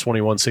other is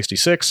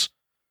 2166.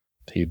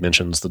 He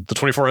mentions the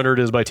 2400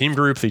 is by Team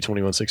Group. The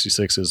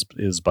 2166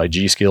 is by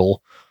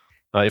G-Skill.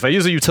 If I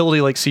use a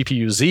utility like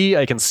CPU-Z,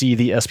 I can see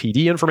the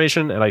SPD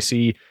information, and I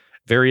see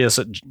various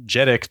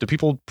JEDEC. Do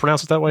people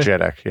pronounce it that way?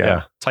 JEDEC,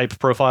 yeah. Type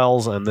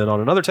profiles. And then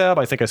on another tab,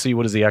 I think I see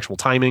what is the actual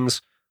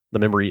timings the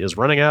memory is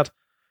running at.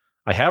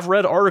 I have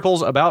read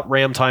articles about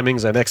RAM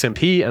timings and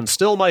XMP, and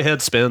still my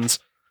head spins.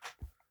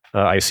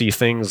 I see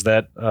things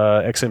that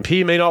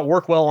XMP may not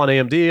work well on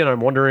AMD, and I'm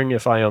wondering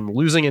if I am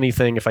losing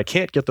anything if I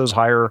can't get those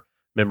higher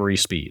memory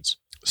speeds.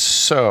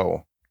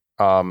 So,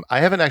 I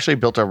haven't actually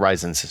built a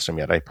Ryzen system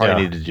yet. I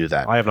probably need to do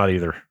that. I have not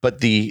either. But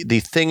the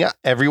thing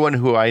everyone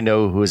who I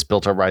know who has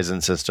built a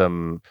Ryzen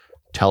system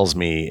tells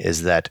me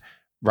is that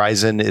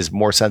Ryzen is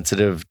more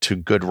sensitive to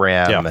good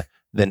RAM Yeah.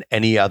 than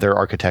any other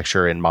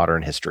architecture in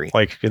modern history.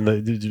 Like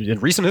in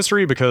recent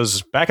history,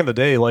 because back in the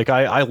day, like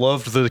I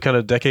loved the kind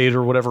of decade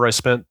or whatever I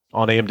spent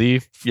on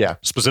AMD, Yeah.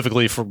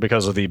 specifically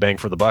because of the bang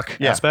for the buck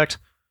Yeah. aspect.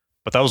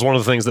 But that was one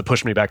of the things that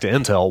pushed me back to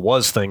Intel,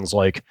 was things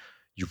like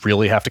you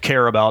really have to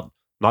care about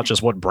not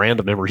just what brand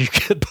of memory you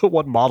get, but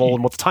what model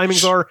and what the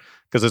timings are,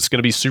 because it's going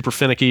to be super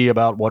finicky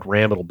about what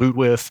RAM it'll boot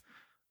with.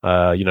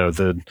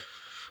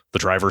 The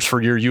drivers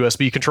for your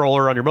USB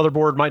controller on your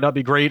motherboard might not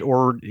be great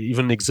or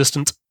even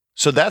existent.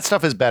 So that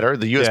stuff is better.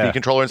 The USB Yeah.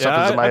 controller and stuff,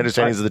 Yeah, is my I-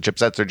 understanding, is that the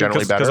chipsets are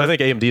generally better. Because I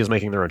think AMD is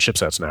making their own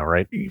chipsets now,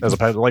 right? As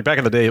opposed, like back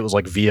in the day, it was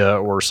like VIA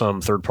or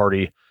some third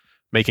party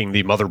making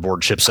the motherboard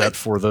chipset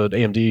for the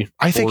AMD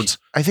boards.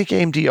 I think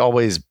AMD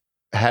always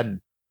had.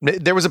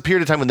 There was a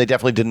period of time when they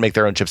definitely didn't make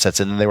their own chipsets,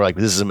 and then they were like,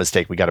 "This is a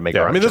mistake. We got to make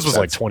our own." This was chipsets."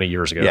 like 20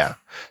 years ago. Yeah.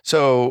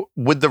 So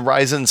with the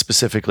Ryzen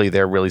specifically,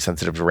 they're really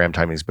sensitive to RAM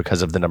timings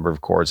because of the number of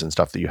cores and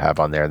stuff that you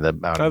have on there, the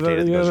amount of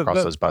data that goes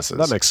across those buses.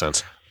 That makes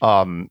sense.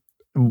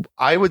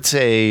 I would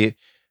say,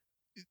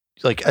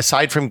 like,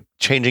 aside from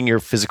changing your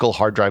physical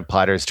hard drive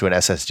platters to an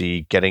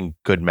SSD, getting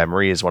good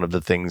memory is one of the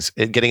things.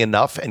 Getting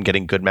enough and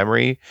getting good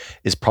memory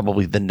is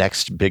probably the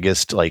next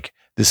biggest, like,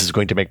 this is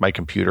going to make my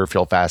computer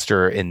feel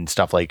faster in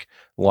stuff like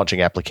launching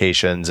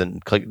applications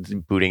and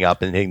booting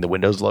up and hitting the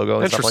Windows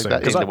logo and stuff like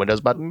that, hitting the Windows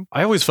button.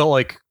 I always felt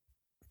like,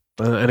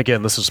 and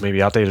again, this is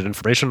maybe outdated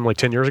information, like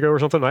 10 years ago or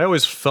something. I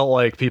always felt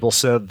like people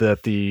said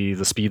that the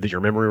speed that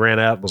your memory ran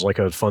at was like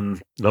a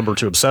fun number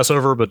to obsess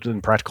over, but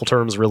in practical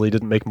terms, really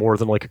didn't make more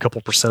than like a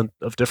couple %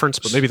 of difference.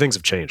 But maybe things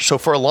have changed. So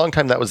for a long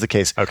time, that was the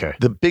case. Okay.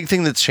 The big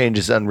thing that's changed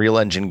is Unreal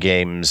Engine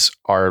games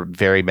are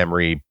very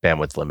memory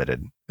bandwidth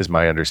limited, is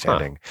my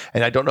understanding.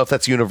 And I don't know if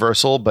that's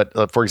universal,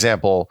 but for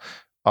example,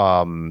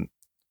 PUBG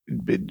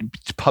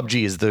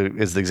is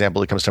the example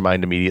that comes to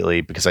mind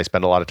immediately, because I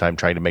spend a lot of time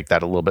trying to make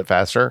that a little bit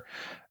faster.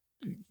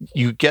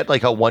 You get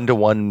like a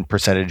 1-to-1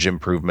 percentage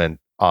improvement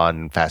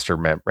on faster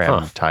RAM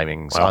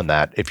timings on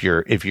that. If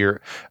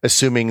you're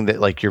assuming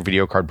that like your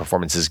video card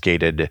performance is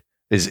gated,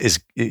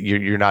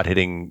 you're not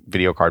hitting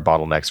video card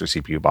bottlenecks or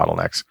CPU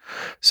bottlenecks.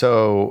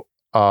 So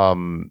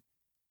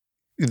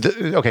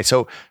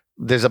so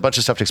there's a bunch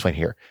of stuff to explain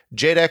here.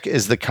 JEDEC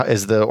is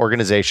the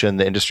organization,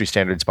 the industry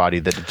standards body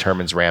that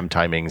determines RAM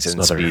timings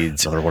and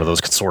speeds. Another one of those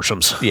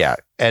consortiums. Yeah.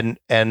 And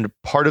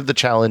part of the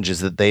challenge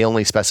is that they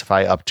only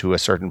specify up to a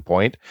certain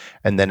point,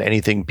 and then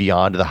anything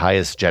beyond the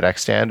highest JEDEC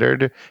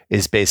standard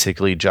is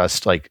basically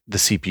just like the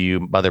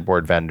CPU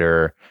motherboard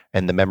vendor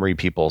and the memory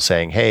people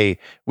saying, hey,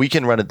 we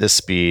can run at this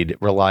speed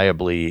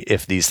reliably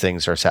if these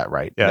things are set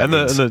right. Yeah, and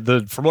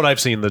the from what I've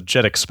seen, the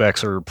JEDEC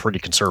specs are pretty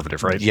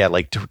conservative, right? Yeah,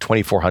 like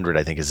 2400,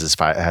 I think, is as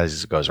far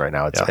as it goes right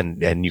now.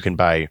 And you can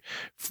buy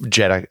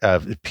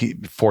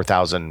JEDEC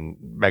 4000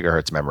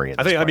 megahertz memory.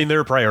 I mean,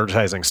 they're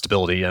prioritizing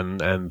stability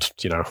and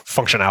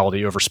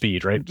functionality over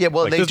speed, right? Yeah,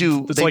 well, like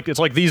it's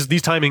like these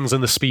timings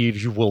and the speed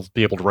you will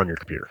be able to run your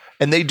computer.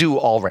 And they do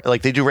all RAM,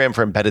 like they do RAM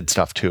for embedded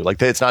stuff too.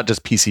 Like it's not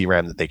just PC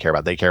RAM that they care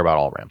about; they care about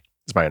all RAM.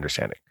 Is my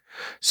understanding.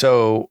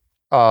 So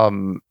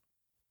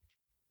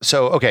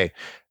okay,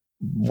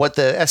 what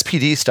the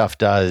SPD stuff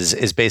does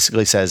is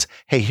basically says,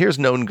 hey, here's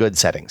known good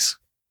settings.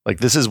 Like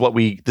this is what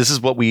we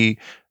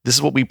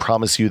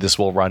promise you this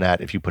will run at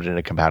if you put it in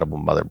a compatible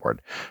motherboard.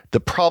 The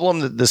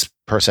problem that this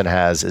person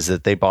has is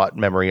that they bought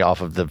memory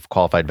off of the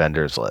qualified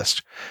vendors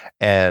list.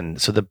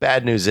 And so the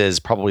bad news is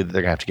probably that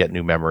they're gonna have to get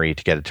new memory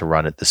to get it to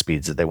run at the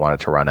speeds that they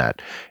want it to run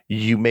at.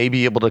 You may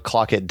be able to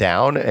clock it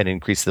down and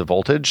increase the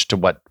voltage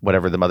to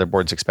whatever the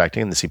motherboard's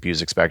expecting and the CPU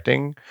is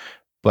expecting.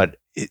 But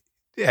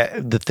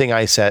the thing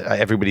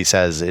everybody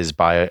says is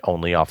buy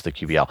only off the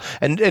QVL.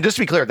 And just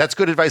to be clear, that's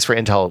good advice for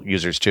Intel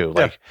users too.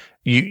 Like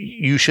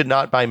you should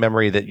not buy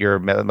memory that your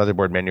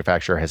motherboard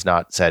manufacturer has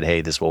not said, hey,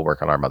 this will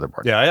work on our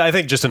motherboard. Yeah, I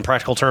think just in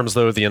practical terms,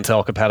 though, the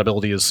Intel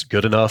compatibility is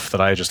good enough that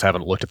I just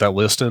haven't looked at that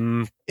list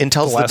in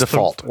Intel's the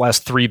default.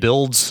 Last 3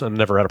 builds and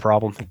never had a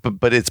problem.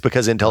 But it's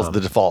because Intel's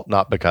the default,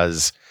 not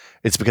because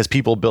it's because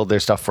people build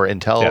their stuff for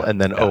Intel and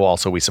then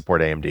also we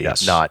support AMD.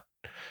 Yes.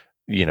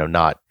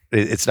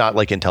 It's not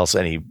like Intel's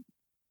any.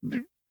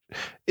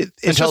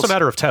 It's just a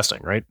matter of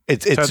testing, right?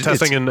 It's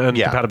testing and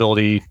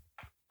compatibility,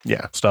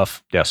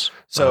 stuff. Yes.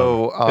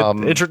 So,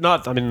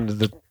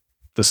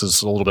 this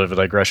is a little bit of a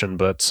digression,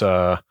 but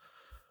kind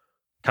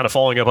of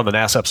following up on the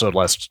NAS episode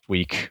last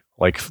week,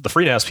 like the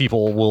FreeNAS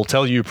people will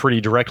tell you pretty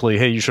directly,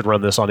 hey, you should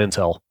run this on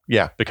Intel.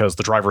 Yeah, because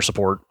the driver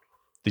support,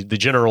 the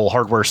general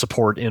hardware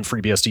support in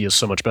FreeBSD is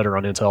so much better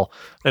on Intel.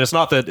 And it's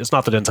not that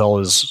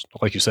Intel is,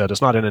 like you said,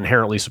 it's not an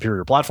inherently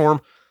superior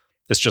platform.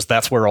 It's just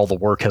that's where all the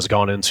work has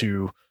gone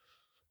into,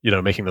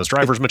 making those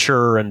drivers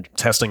mature and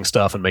testing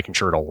stuff and making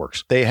sure it all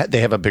works. They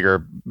have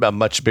a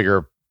much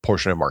bigger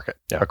portion of market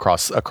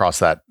across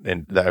that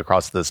and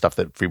across the stuff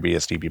that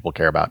FreeBSD people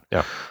care about.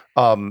 Yeah.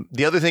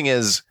 The other thing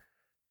is,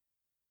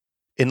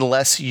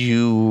 unless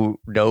you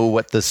know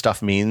what the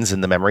stuff means in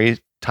the memory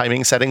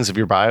timing settings of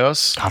your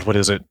BIOS. God, what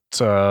is it?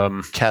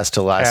 Cast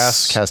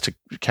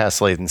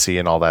latency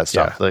and all that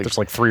stuff. Yeah, there's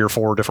like 3 or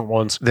 4 different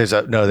ones.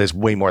 There's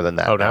way more than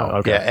that. Oh, now?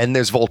 Okay. Yeah, and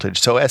there's voltage.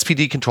 So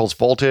SPD controls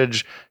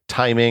voltage,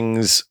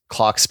 timings,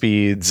 clock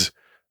speeds,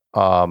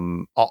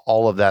 all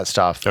of that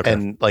stuff. Okay.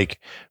 And like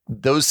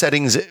those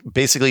settings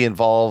basically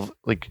involve,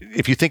 like,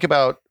 if you think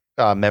about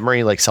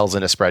memory like cells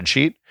in a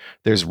spreadsheet,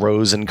 there's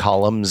rows and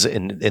columns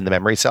in the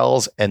memory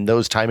cells, and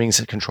those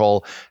timings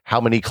control how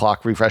many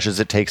clock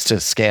refreshes it takes to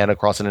scan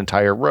across an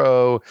entire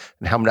row,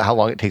 and how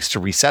long it takes to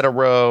reset a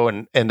row,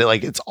 and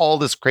like it's all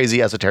this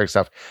crazy esoteric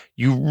stuff.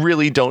 You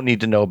really don't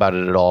need to know about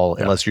it at all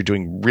unless you're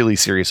doing really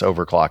serious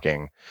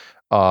overclocking.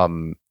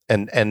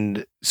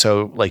 And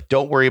so like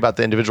don't worry about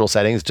the individual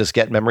settings, just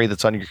get memory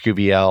that's on your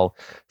QVL,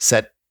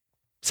 set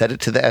it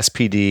to the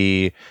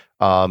SPD.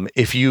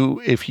 If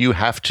you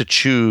have to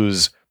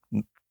choose,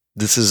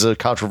 this is a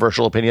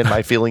controversial opinion.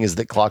 My feeling is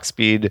that clock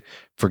speed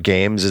for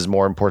games is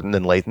more important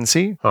than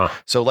latency.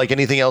 So like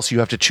anything else, you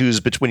have to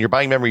choose when you're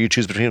buying memory, you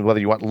choose between whether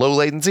you want low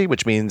latency,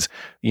 which means,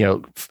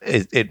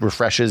 it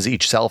refreshes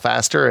each cell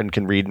faster and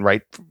can read and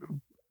write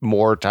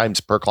more times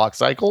per clock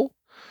cycle,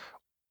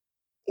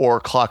 or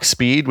clock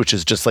speed, which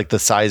is just like the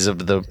size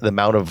of the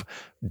amount of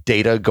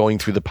data going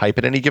through the pipe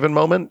at any given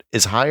moment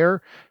is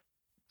higher.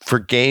 For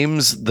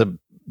games, the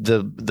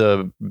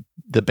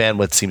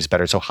bandwidth seems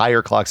better. So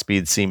higher clock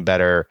speeds seem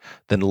better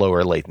than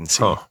lower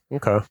latency.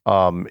 Okay.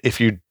 If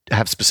you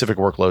have specific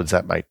workloads,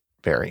 that might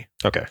vary.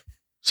 Okay.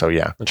 So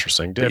yeah,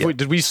 interesting.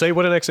 Did we say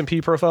what an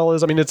XMP profile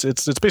is? I mean, it's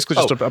basically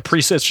just a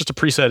preset. It's just a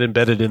preset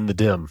embedded in the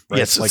DIMM. Right?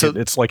 Yes.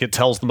 It's like it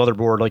tells the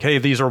motherboard, like, hey,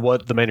 these are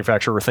what the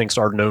manufacturer thinks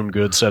are known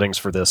good settings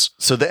for this.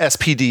 So the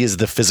SPD is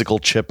the physical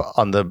chip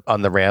on the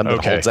RAM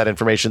that holds that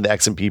information. The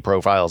XMP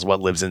profile is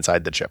what lives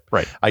inside the chip.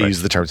 Right. I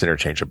use the terms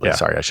interchangeably. Yeah.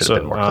 Sorry, I should have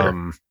been more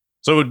clear.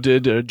 So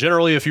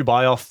generally, if you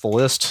buy off the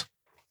list,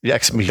 the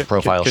XMP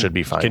profile should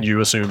be fine. Can you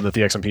assume that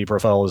the XMP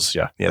profile is,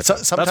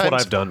 that's what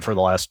I've done for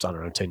the last,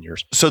 10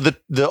 years. So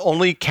the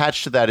only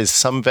catch to that is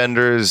some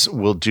vendors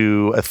will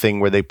do a thing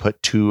where they put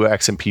 2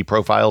 XMP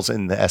profiles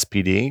in the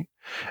SPD,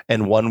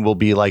 and one will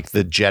be like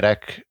the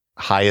JEDEC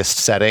highest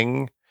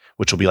setting,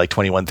 which will be like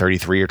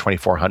 2133 or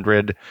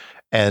 2400,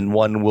 and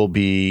one will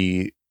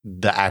be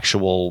the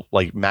actual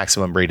like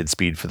maximum rated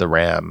speed for the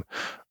RAM.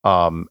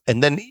 And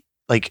then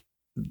like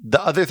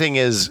the other thing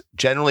is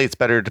generally it's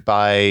better to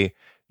buy.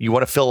 You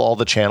want to fill all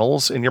the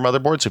channels in your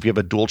motherboard. So if you have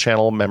a dual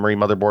channel memory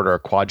motherboard or a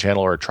quad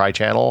channel or a tri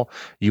channel,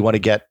 you want to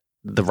get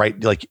the right,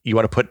 like you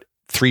want to put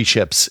 3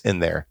 chips in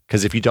there.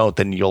 Because if you don't,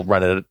 then you'll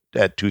run it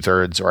at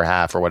 2/3 or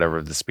half or whatever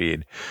the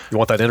speed. You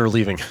want that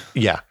interleaving.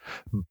 Yeah.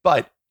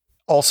 But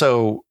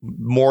also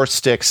more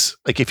sticks.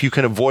 Like if you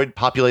can avoid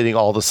populating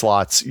all the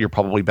slots, you're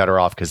probably better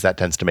off because that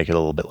tends to make it a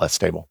little bit less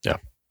stable. Yeah.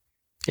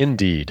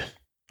 Indeed.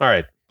 All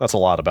right. That's a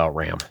lot about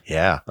RAM.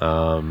 Yeah.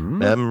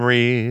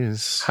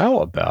 Memories. How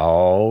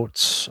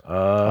about...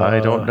 I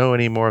don't know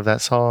any more of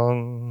that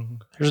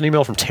song. Here's an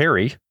email from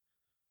Terry.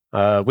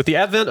 With the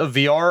advent of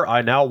VR,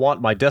 I now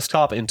want my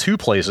desktop in 2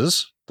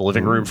 places, the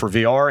living room for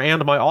VR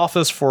and my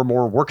office for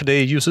more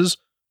workday uses,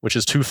 which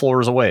is 2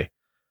 floors away.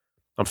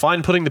 I'm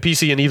fine putting the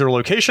PC in either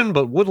location,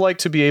 but would like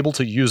to be able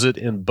to use it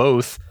in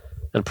both,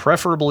 and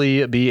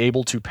preferably be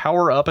able to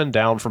power up and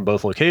down from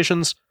both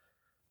locations.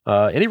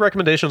 Any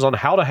recommendations on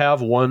how to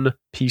have one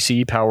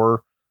PC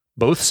power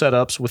both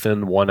setups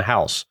within one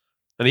house?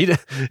 And he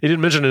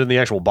didn't mention it in the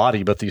actual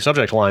body, but the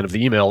subject line of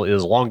the email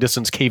is long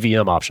distance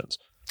KVM options.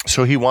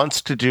 So he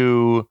wants to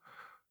do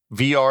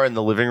VR in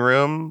the living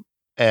room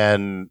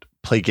and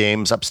play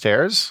games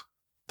upstairs.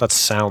 That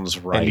sounds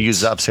right. And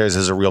use the upstairs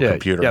as a real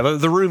computer. Yeah,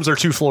 the rooms are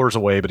 2 floors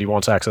away, but he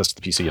wants access to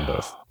the PC in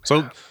both.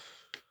 So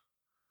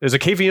is a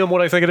KVM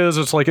what I think it is?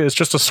 It's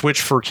just a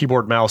switch for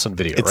keyboard, mouse, and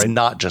video, it's right? It's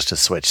not just a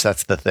switch.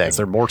 That's the thing. Is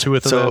there more to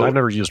it than that? I've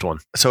never used one.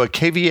 So a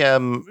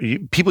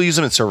KVM, people use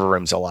them in server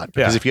rooms a lot.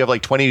 Because if you have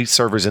like 20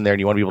 servers in there and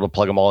you want to be able to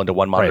plug them all into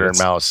one monitor and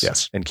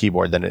mouse and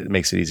keyboard, then it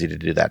makes it easy to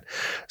do that.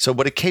 So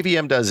what a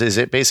KVM does is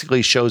it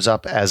basically shows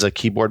up as a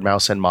keyboard,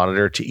 mouse, and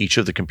monitor to each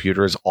of the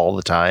computers all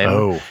the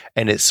time.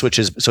 And it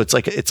switches. So it's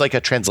like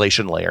a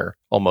translation layer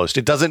almost.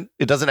 It doesn't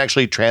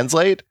actually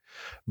translate,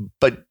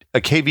 but a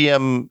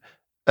KVM...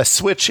 A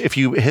switch, if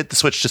you hit the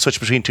switch to switch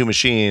between 2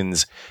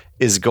 machines,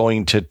 is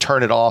going to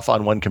turn it off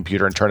on one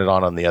computer and turn it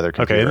on the other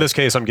computer. Okay, in this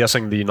case, I'm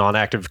guessing the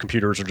non-active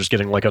computers are just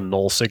getting like a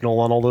null signal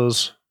on all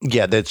those?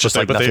 Yeah, that's just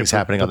nothing's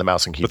happening on the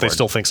mouse and keyboard. But they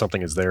still think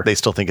something is there? They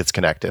still think it's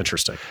connected.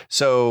 Interesting.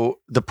 So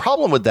the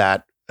problem with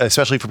that,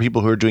 especially for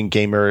people who are doing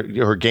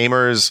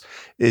gamers,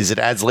 is it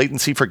adds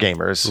latency for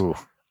gamers. Ooh.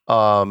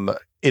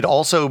 It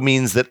also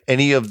means that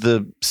any of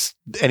the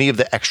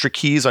extra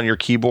keys on your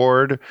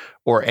keyboard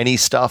or any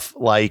stuff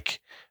like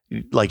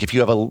if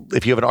you have an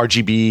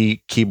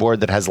RGB keyboard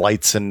that has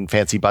lights and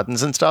fancy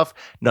buttons and stuff,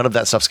 none of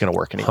that stuff's going to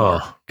work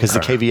anymore because the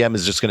KVM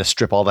is just going to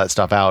strip all that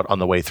stuff out on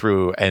the way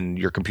through, and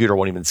your computer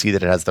won't even see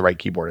that it has the right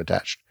keyboard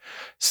attached.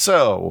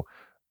 So,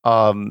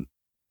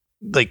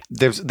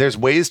 there's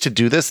ways to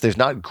do this. There's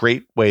not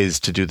great ways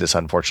to do this,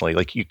 unfortunately.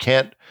 Like you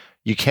can't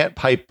You can't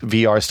pipe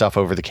VR stuff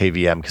over the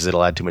KVM because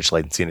it'll add too much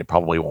latency and it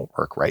probably won't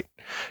work right.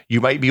 You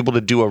might be able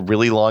to do a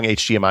really long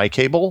HDMI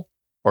cable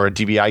or a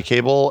DVI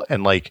cable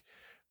and like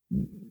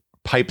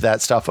pipe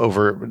that stuff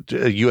over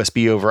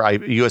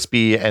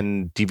USB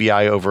and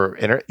DVI over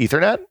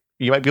Ethernet.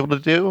 You might be able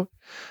to do.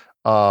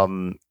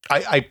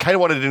 I kind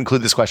of wanted to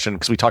include this question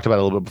because we talked about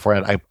it a little bit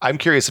beforehand. I'm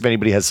curious if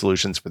anybody has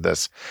solutions for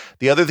this.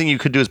 The other thing you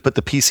could do is put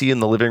the PC in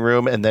the living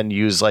room and then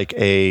use like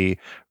a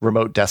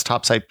remote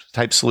desktop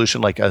type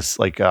solution, like an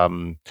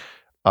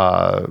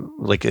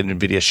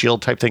NVIDIA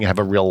Shield type thing. Have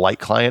a real light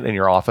client in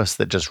your office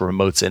that just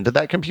remotes into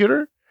that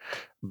computer.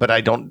 But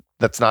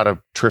that's not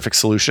a terrific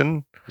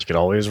solution. You can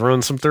always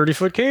run some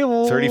 30-foot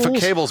cables. 30-foot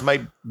cables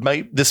might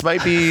be this.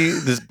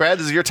 Brad,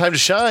 this is your time to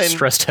shine.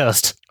 Stress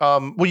test.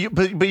 But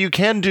you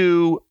can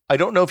do. I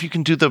don't know if you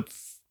can do the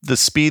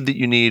speed that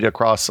you need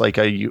across like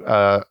a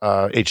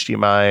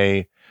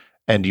HDMI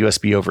and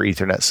USB over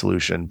Ethernet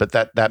solution. But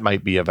that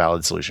might be a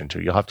valid solution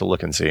too. You'll have to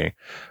look and see.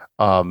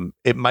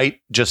 It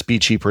might just be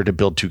cheaper to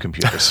build two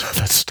computers.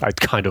 I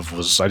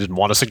didn't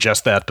want to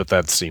suggest that, but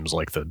that seems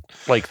like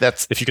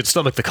if you could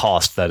stomach the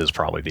cost, that is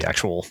probably the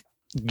actual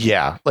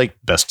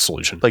best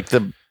solution. Like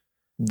and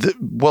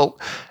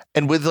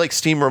with like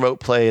Steam Remote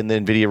Play and the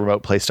NVIDIA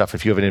Remote Play stuff,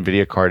 if you have an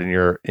NVIDIA card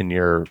in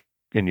your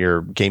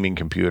gaming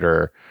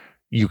computer,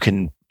 you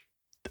can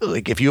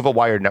if you have a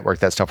wired network,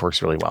 that stuff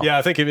works really well. Yeah,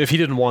 I think if he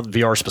didn't want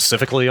VR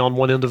specifically on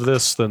one end of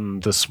this, then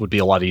this would be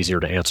a lot easier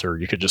to answer.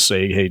 You could just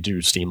say, "Hey,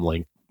 do Steam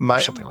Link."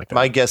 Something like that.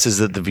 My guess is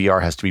that the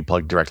VR has to be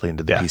plugged directly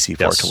into the PC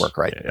for it to work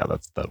right. Yeah,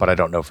 but I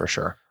don't know for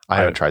sure. I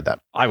haven't tried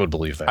that. I would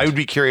believe that. I would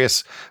be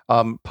curious.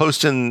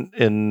 Post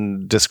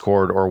in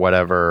Discord or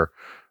whatever,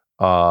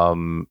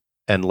 and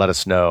let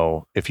us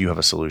know if you have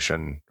a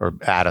solution, or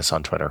add us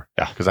on Twitter.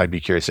 Yeah, because I'd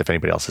be curious if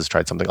anybody else has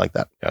tried something like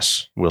that.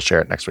 Yes, we'll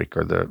share it next week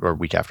or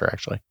week after,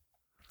 actually.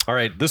 All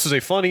right, this is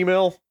a fun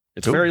email.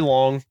 It's very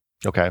long.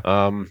 Okay.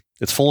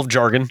 It's full of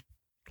jargon,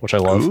 which I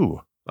love.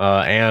 Ooh.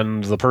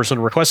 And the person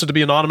requested to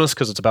be anonymous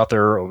because it's about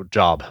their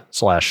job /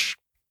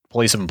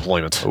 place of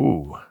employment.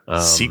 Ooh,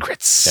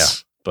 secrets. Yeah,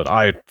 but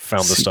I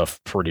found this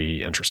stuff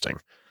pretty interesting.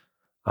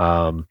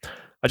 I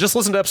just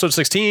listened to episode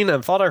 16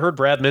 and thought I heard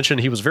Brad mention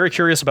he was very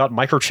curious about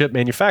microchip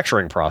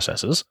manufacturing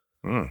processes.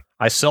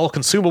 I sell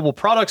consumable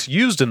products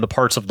used in the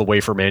parts of the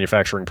wafer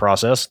manufacturing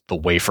process, the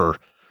wafer.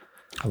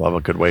 I love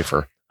a good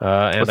wafer.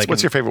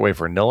 What's your favorite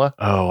wafer? Nilla?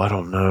 Oh, I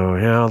don't know.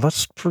 Yeah,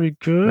 that's pretty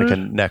good. Like a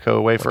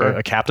Necco wafer? Like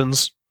a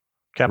Captain's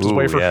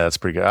wafer? Yeah, that's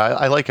pretty good.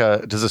 I like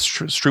does a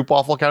Stroop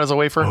waffle count as a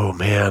wafer? Oh,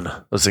 man.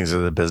 Those things are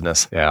the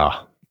business.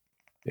 Yeah.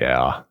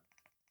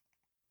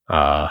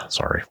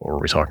 Sorry, what were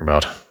we talking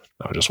about?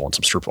 I just want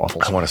some Stroop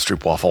waffles. I want a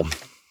Stroop waffle.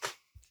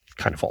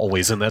 Kind of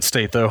always in that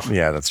state, though.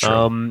 Yeah, that's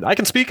true. I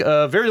can speak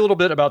very little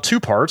bit about two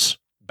parts,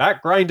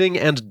 back grinding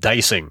and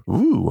dicing.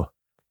 Ooh.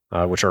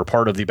 Which are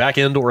part of the back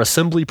end or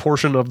assembly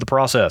portion of the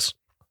process.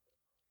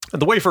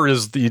 And the wafer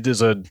is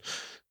a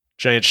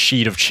giant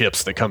sheet of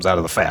chips that comes out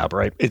of the fab,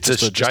 right? It's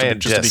a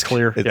giant disc. Just to be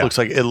clear. It looks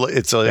like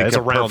it's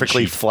a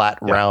perfectly flat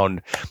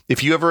round.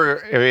 If you ever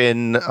are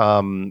in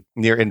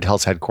near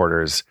Intel's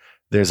headquarters,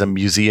 there's a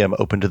museum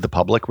open to the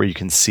public where you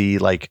can see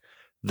like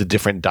the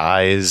different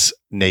dies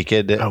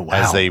naked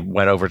as they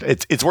went over.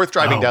 It's worth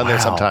driving down there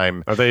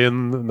sometime. Are they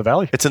in the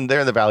valley? It's in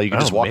the valley. You can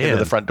just walk into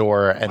the front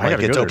door and like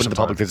it's open to the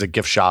public. There's a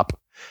gift shop.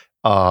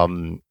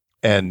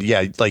 And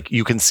yeah, like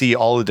you can see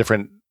all the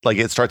different, like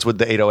it starts with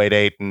the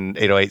 8088 and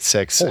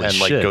 8086 and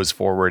like goes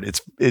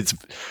forward. It's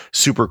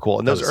super cool.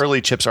 And those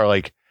early chips are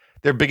like,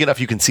 they're big enough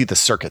you can see the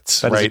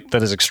circuits, right?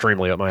 That is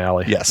extremely up my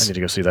alley. Yes. I need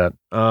to go see that.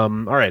 All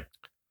right.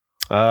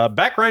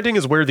 Back grinding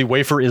is where the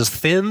wafer is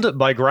thinned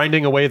by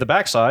grinding away the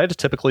backside,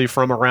 typically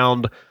from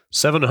around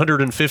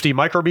 750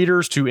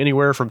 micrometers to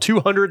anywhere from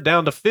 200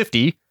 down to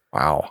 50.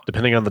 Wow.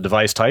 Depending on the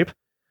device type.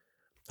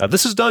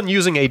 This is done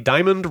using a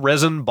diamond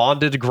resin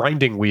bonded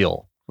grinding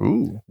wheel.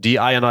 Ooh.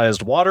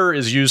 Deionized water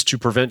is used to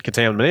prevent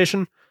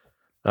contamination.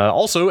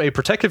 Also, a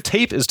protective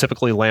tape is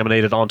typically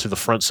laminated onto the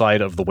front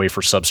side of the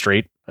wafer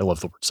substrate. I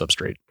love the word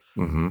substrate.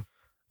 Mm-hmm.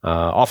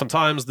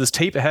 Oftentimes, this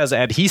tape has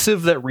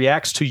adhesive that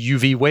reacts to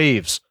UV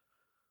waves.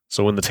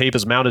 So when the tape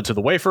is mounted to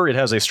the wafer, it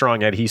has a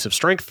strong adhesive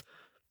strength.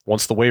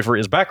 Once the wafer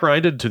is back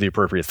grinded to the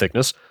appropriate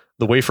thickness,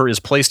 the wafer is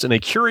placed in a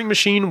curing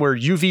machine where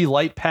UV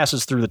light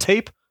passes through the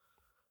tape.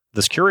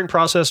 This curing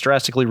process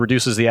drastically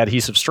reduces the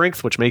adhesive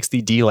strength, which makes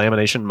the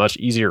delamination much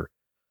easier.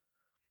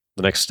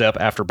 The next step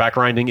after back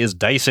grinding is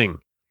dicing.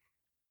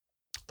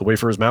 The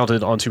wafer is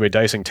mounted onto a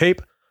dicing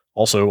tape,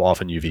 also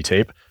often UV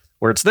tape,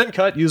 where it's then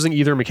cut using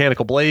either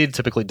mechanical blade,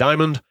 typically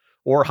diamond,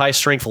 or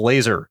high-strength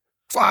laser.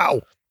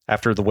 Wow!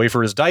 After the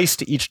wafer is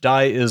diced, each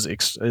die is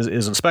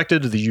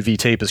inspected, the UV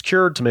tape is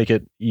cured to make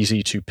it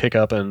easy to pick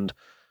up and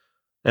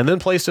then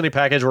placed in a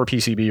package or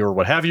PCB or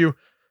what have you.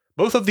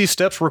 Both of these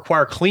steps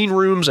require clean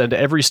rooms and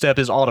every step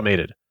is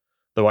automated.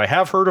 Though I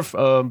have heard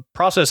of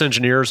process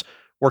engineers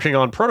working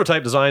on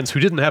prototype designs who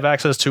didn't have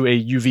access to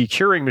a UV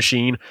curing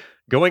machine,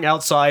 going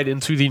outside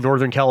into the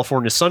Northern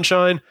California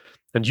sunshine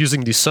and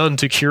using the sun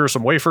to cure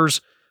some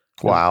wafers.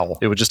 Wow.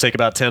 It would just take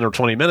about 10 or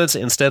 20 minutes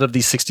instead of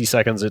the 60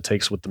 seconds it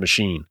takes with the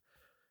machine.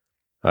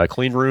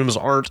 Clean rooms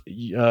aren't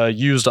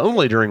used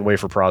only during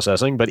wafer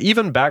processing, but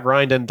even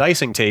backgrind and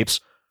dicing tapes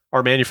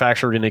are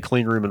manufactured in a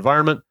clean room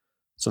environment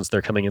since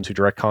they're coming into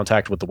direct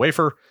contact with the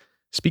wafer.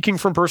 Speaking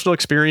from personal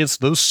experience,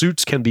 those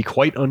suits can be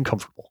quite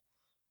uncomfortable.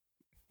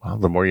 Well,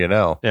 the more you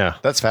know. Yeah,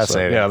 That's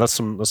fascinating. So, yeah, that's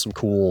some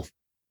cool,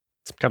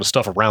 some kind of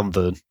stuff around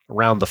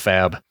the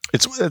fab.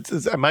 It's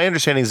my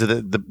understanding is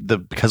that the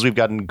because we've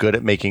gotten good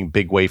at making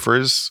big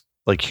wafers,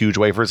 like huge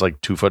wafers,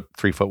 like 2 foot,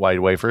 3 foot wide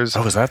wafers.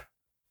 Oh, is that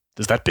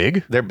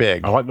big? They're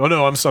big. Oh,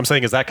 no, I'm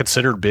saying, is that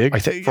considered big? I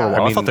think. For a Yeah,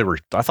 while? I I mean, thought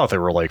they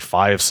were like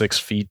 5-6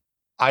 feet.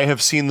 I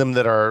have seen them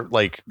that are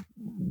like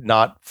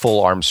not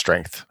full arm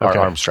strength or Okay.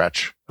 arm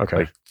stretch, Okay,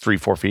 like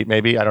 3-4 feet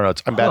maybe. I don't know.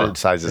 I'm bad Huh. at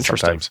sizes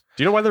Interesting. sometimes.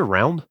 Do you know why they're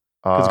round?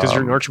 Because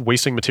Um, aren't you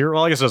wasting material?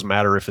 Well, I guess it doesn't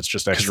matter if it's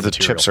just because extra the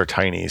material. chips are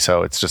tiny,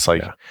 so it's just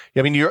like Yeah.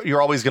 I mean,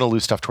 you're always going to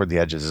lose stuff toward the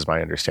edges, is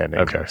my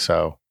understanding. Okay.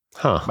 So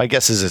Huh. my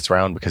guess is it's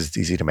round because it's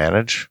easy to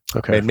manage,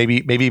 Okay. and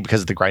maybe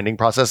because the grinding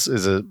process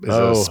is a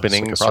It's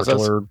spinning like a process.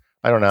 circular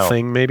I don't know.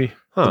 thing, maybe.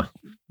 Huh.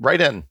 Right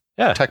in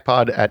Yeah.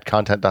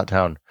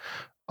 techpod@content.town.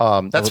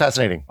 That's would-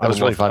 fascinating. That was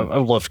really fun. I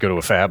would love to go to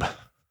a fab.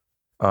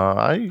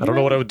 I don't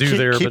know what I would do keep,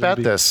 there, Keep but at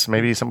it'd be- this.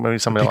 Maybe somebody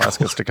will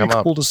ask us to come It'd be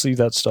up. cool to see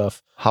that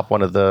stuff. Hop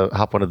one of the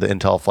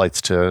Intel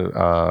flights to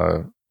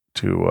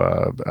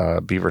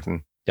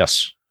Beaverton.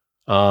 Yes.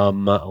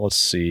 Let's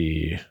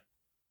see.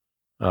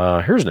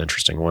 Here's an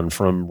interesting one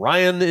from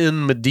Ryan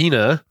in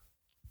Medina,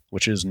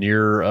 which is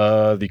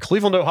near the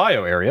Cleveland,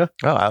 Ohio area.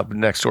 Oh, out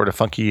next door to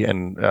Funky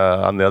and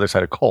on the other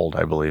side of Cold,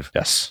 I believe.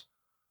 Yes.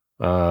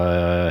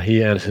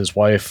 He and his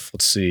wife,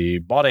 let's see,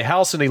 bought a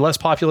house in a less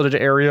populated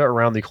area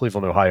around the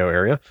Cleveland, Ohio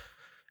area.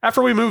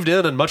 After we moved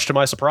in, and much to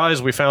my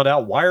surprise, we found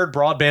out wired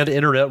broadband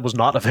internet was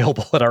not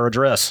available at our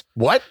address.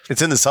 What?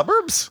 It's in the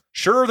suburbs?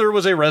 Sure, there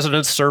was a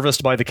residence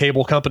serviced by the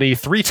cable company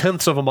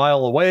 0.3 of a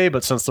mile away,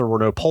 but since there were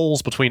no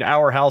poles between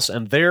our house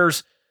and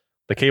theirs,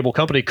 the cable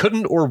company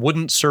couldn't or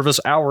wouldn't service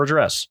our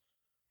address.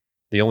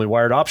 The only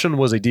wired option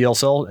was a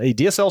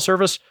DSL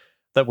service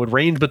that would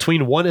range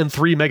between 1 and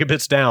 3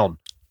 megabits down.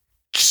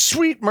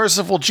 Sweet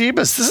merciful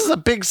Jeebus. This is a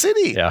big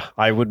city. Yeah,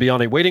 I would be on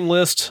a waiting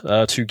list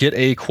to get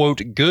a,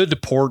 quote,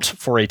 good port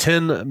for a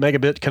 10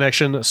 megabit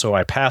connection, so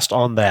I passed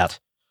on that.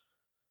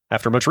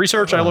 After much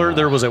research, I learned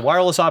there was a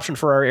wireless option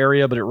for our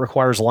area, but it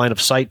requires line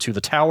of sight to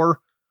the tower,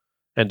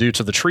 and due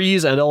to the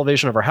trees and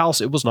elevation of our house,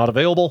 it was not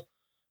available.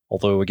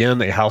 Although, again,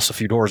 a house a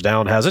few doors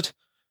down has it.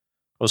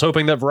 I was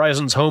hoping that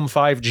Verizon's Home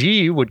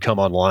 5G would come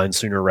online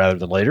sooner rather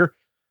than later.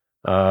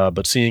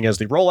 But seeing as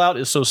the rollout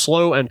is so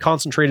slow and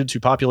concentrated to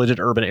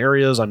populated urban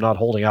areas, I'm not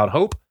holding out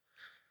hope.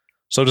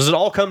 So does it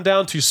all come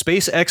down to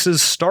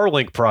SpaceX's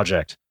Starlink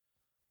project?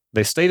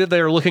 They stated they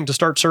are looking to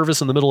start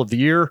service in the middle of the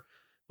year.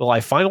 Will I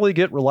finally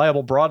get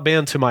reliable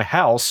broadband to my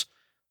house?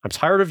 I'm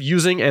tired of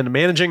using and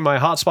managing my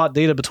hotspot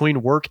data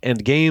between work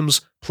and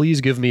games.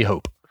 Please give me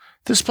hope.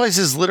 This place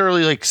is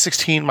literally like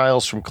 16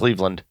 miles from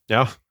Cleveland.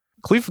 Yeah.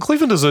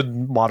 Cleveland is a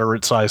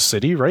moderate-sized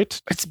city,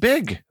 right? It's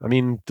big. I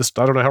mean,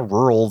 I don't know how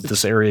rural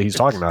this area he's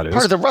talking about is.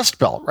 Part of the Rust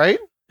Belt, right?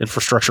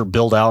 Infrastructure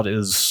build-out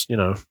is,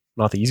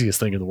 not the easiest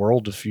thing in the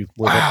world if you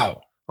live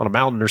up on a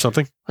mountain or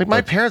something. Like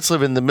my parents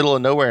live in the middle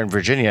of nowhere in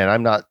Virginia,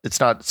 and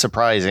it's not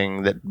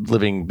surprising that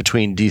living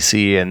between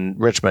DC and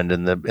Richmond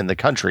in the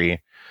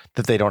country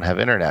that they don't have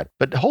internet.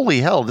 But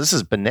holy hell, this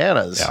is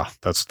bananas. Yeah,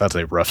 that's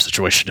a rough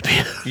situation to be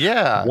in.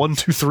 Yeah. 1,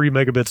 2, 3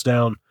 megabits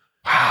down.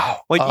 Wow.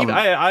 Like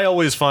I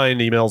always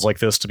find emails like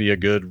this to be a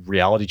good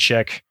reality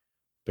check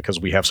because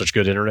we have such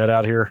good internet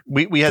out here.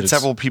 We had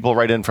several people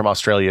write in from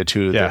Australia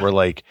too that were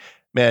like,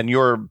 man,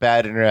 your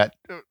bad internet.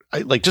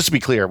 Like, just to be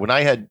clear, when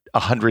I had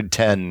 100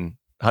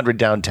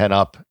 down, 10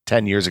 up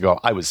 10 years ago,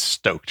 I was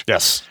stoked.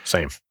 Yes,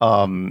 same.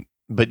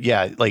 But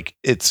yeah, like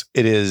it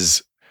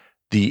is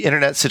the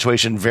internet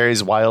situation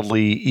varies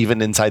wildly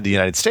even inside the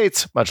United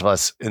States, much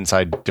less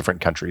inside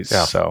different countries.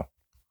 Yeah. So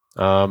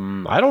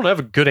I don't have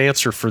a good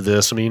answer for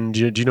this. I mean,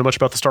 do you know much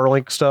about the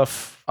Starlink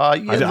stuff? yeah, a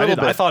little bit.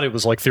 I thought it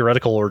was like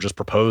theoretical or just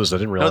proposed. I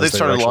didn't realize they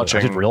started launching.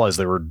 I didn't realize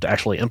they were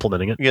actually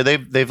implementing it. Yeah,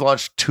 they've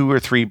launched 2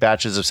 or 3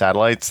 batches of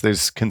satellites.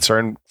 There's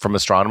concern from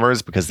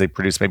astronomers because they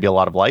produce maybe a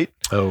lot of light.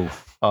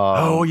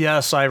 Oh,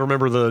 yes, I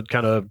remember the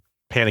kind of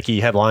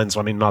panicky headlines.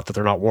 I mean, not that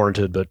they're not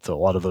warranted, but a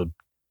lot of the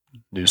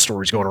news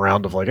stories going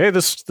around of like, hey,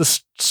 this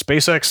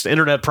SpaceX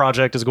internet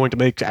project is going to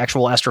make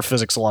actual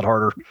astrophysics a lot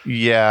harder.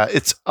 Yeah,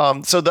 it's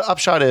so the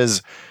upshot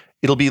is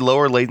it'll be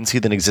lower latency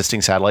than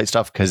existing satellite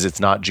stuff because it's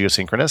not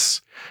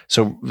geosynchronous.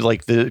 So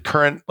like the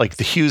current, like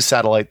the Hughes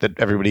satellite that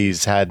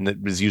everybody's had and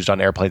that was used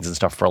on airplanes and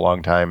stuff for a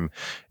long time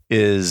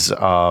is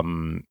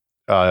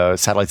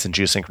satellites in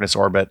geosynchronous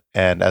orbit,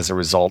 and as a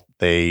result,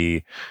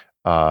 the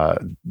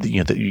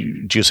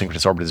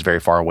geosynchronous orbit is very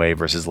far away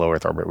versus low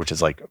Earth orbit, which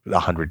is like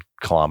 100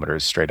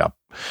 kilometers straight up.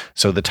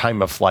 So the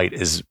time of flight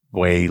is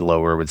way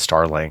lower with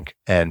Starlink,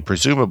 and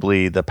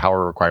presumably the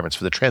power requirements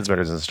for the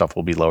transmitters and stuff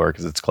will be lower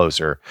because it's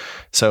closer.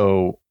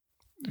 So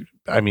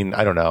I mean,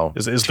 I don't know.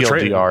 Is the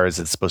trade TLDR is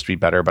it's supposed to be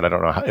better, but I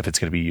don't know if it's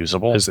going to be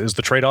usable. is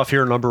the trade off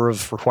here number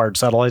of required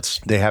satellites?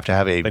 They have to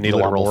have a They need a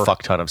lot literal more.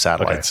 fuck ton of Okay,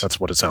 satellites. that's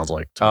what it sounds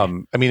like. to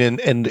me. I mean,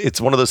 and it's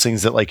one of those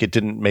things that like it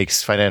didn't make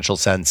financial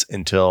sense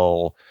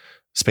until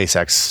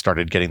SpaceX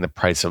started getting the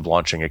price of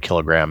launching a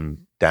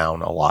kilogram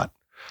down a lot.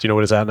 Do you know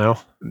what it's at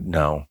now?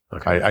 No,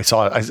 Okay. I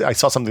saw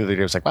something the other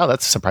day. I was like, wow,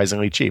 that's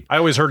surprisingly cheap. I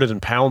always heard it in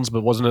pounds,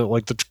 but wasn't it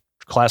like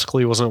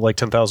classically wasn't it like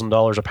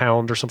 $10,000 a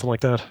pound or something like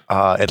that?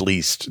 At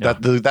least Yeah.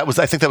 that was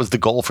I think that was the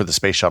goal for the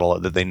space shuttle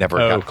that they never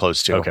got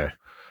close to. Okay.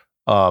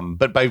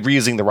 But by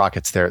reusing the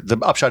rockets there, the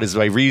upshot is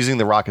by reusing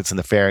the rockets and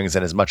the fairings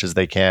and as much as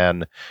they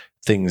can,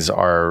 things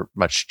are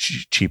much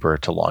cheaper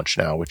to launch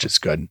now, which is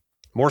good.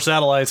 More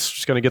satellites,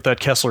 just going to get that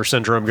Kessler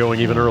syndrome going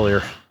even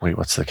earlier. Wait,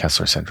 what's the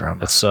Kessler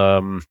syndrome? It's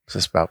Is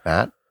this about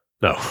Matt?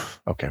 no,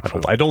 Okay.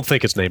 I don't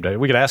think it's named.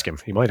 We could ask him.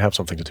 He might have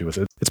something to do with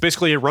it. It's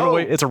basically a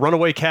runaway. Oh. It's a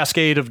runaway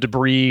cascade of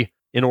debris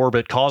in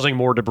orbit, causing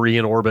more debris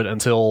in orbit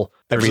until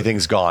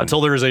Everything's gone.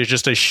 until there is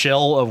just a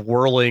shell of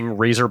whirling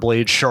razor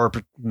blade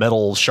sharp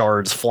metal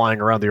shards flying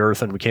around the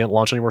Earth, and we can't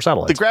launch any more the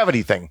satellites.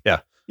 gravity thing.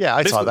 Yeah. Yeah,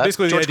 I saw that.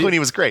 Basically, the George idea- Clooney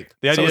was great.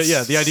 The idea, So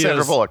is the idea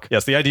Sandra is Bullock.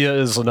 yes, the idea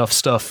is enough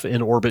stuff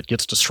in orbit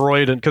gets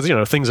destroyed, and because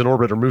things in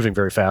orbit are moving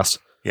very fast,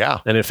 Yeah.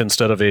 and if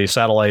instead of a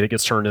satellite it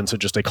gets turned into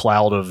just a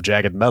cloud of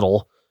jagged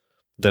metal,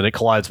 then it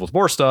collides with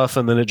more stuff,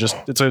 and then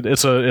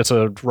it's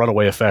a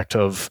runaway effect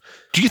of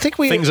Do you think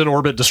we things in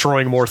orbit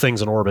destroying more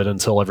things in orbit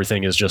until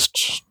everything is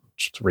just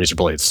razor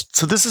blades.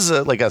 So this is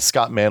like a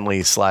Scott Manley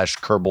 /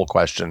 Kerbal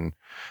question,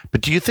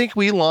 but do you think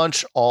we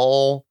launch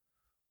all,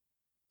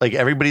 like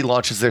everybody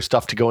launches their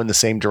stuff to go in the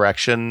same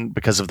direction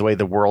because of the way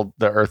the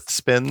Earth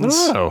spins?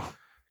 Oh,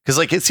 Because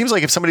like it seems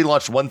like if somebody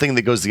launched one thing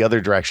that goes the other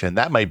direction,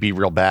 that might be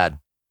real bad.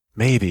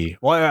 maybe.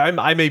 Well,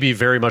 I may be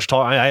very much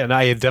talking, and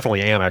I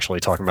definitely am actually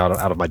talking about it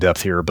out of my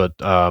depth here. But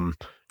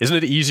isn't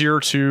it easier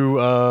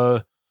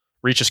to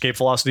reach escape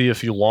velocity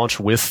if you launch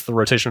with the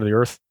rotation of the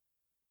Earth?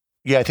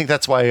 Yeah, I think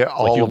that's why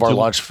all of our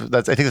launch.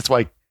 I think that's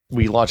why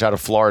we launch out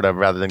of Florida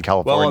rather than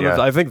California.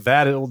 Well, I think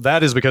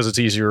that is because it's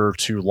easier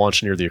to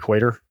launch near the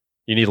equator.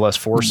 You need less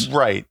force,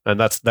 right? and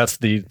that's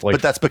the like.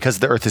 But that's because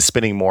the Earth is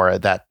spinning more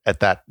at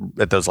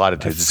those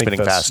latitudes. It's spinning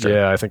faster.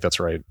 Yeah, I think that's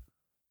right.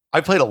 I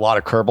played a lot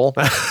of Kerbal.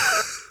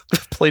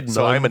 Played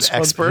So none. I'm an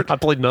expert? I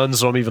played none,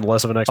 so I'm even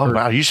less of an expert. Oh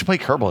wow, you should play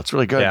Kerbal. It's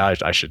really good. Yeah,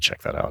 I should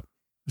check that out.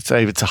 It's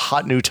a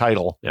hot new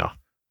title. Yeah.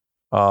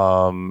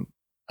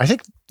 I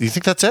think. Do you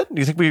think that's it? Do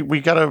you think we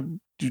gotta?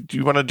 Do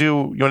you want to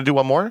do? You want to do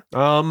one more?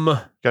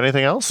 Got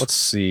anything else? Let's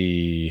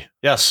see.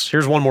 Yes,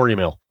 here's one more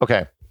email.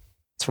 Okay.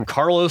 It's from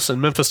Carlos in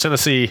Memphis,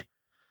 Tennessee.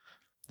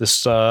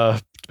 This,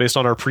 based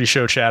on our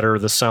pre-show chatter,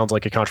 this sounds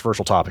like a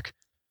controversial topic.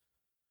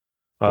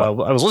 I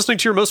was listening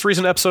to your most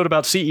recent episode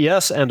about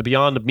CES and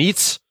Beyond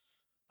Meats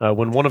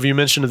when one of you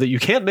mentioned that you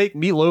can't make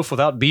meatloaf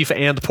without beef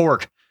and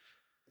pork.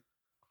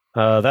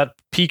 That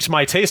piqued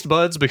my taste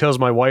buds because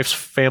my wife's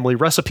family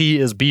recipe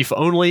is beef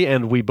only,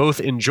 and we both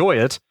enjoy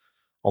it.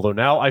 Although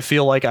now I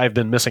feel like I've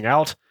been missing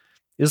out.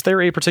 Is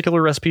there a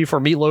particular recipe for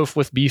meatloaf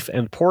with beef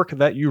and pork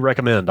that you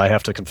recommend? I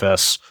have to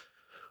confess,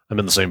 I'm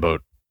in the same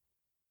boat.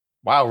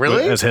 Wow,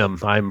 really? As him.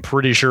 I'm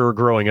pretty sure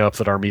growing up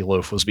that our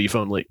meatloaf was beef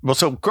only. Well,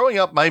 so growing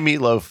up, my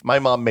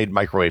mom made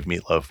microwave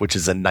meatloaf, which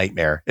is a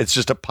nightmare. It's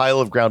just a pile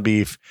of ground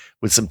beef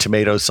with some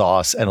tomato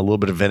sauce and a little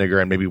bit of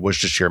vinegar and maybe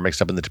Worcestershire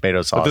mixed up in the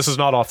tomato sauce. But this is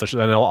not off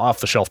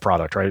the shelf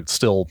product, right? It's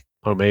still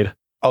homemade.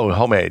 Oh,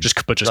 homemade. Just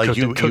cooked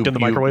in the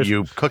microwave.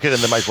 You cook it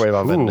in the microwave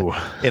oven Ooh.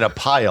 in a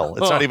pile.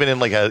 It's not even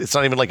in it's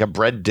not even like a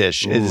bread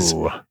dish. It is.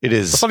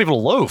 That's not even a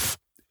loaf.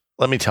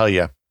 Let me tell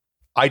you,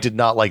 I did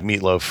not like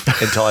meatloaf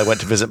until I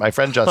went to visit my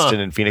friend Justin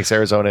in Phoenix,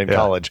 Arizona in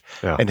college.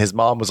 Yeah. And his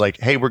mom was like,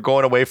 hey, we're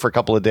going away for a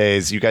couple of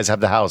days. You guys have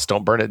the house.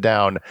 Don't burn it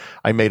down.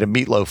 I made a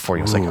meatloaf for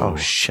you. I was like, oh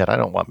shit, I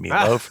don't want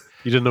meatloaf.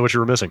 You didn't know what you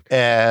were missing.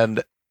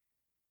 And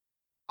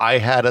I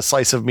had a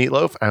slice of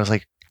meatloaf. I was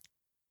like,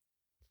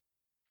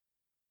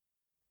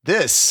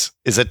 this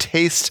is a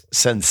taste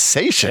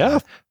sensation. Yeah.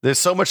 There's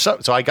so much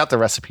stuff. So I got the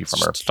recipe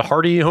from her. It's a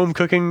hearty home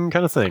cooking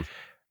kind of thing.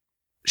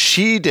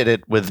 She did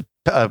it with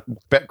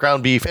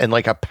ground beef and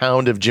like a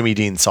pound of Jimmy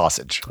Dean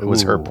sausage. It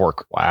was her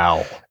pork.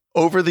 Wow.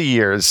 Over the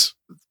years,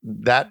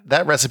 that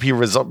recipe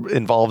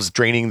involves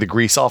draining the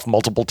grease off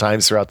multiple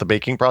times throughout the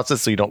baking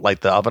process so you don't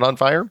light the oven on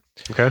fire.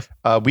 Okay.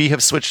 We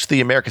have switched to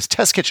the America's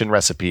Test Kitchen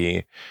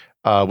recipe,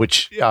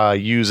 which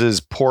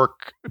uses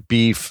pork,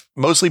 beef,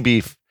 mostly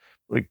beef.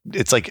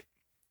 It's like,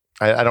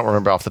 I don't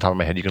remember off the top of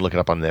my head. You can look it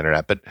up on the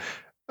internet,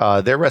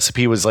 but their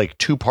recipe was like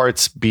 2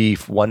 parts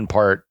beef, 1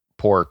 part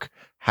pork,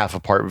 half a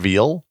part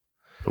veal.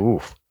 Ooh.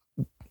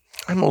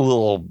 I'm a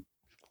little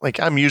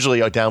I'm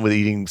usually down with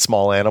eating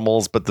small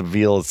animals, but the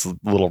veal is a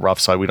little rough,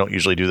 so we don't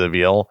usually do the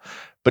veal.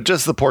 But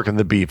just the pork and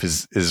the beef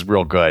is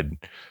real good,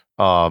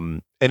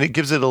 and it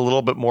gives it a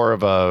little bit more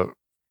of a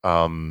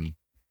I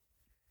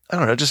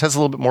don't know. It just has a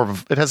little bit more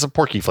of it has a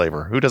porky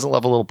flavor. Who doesn't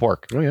love a little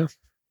pork? Oh yeah.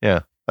 Yeah,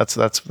 that's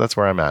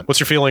where I'm at. What's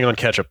your feeling on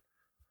ketchup?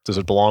 Does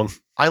it belong?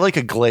 I like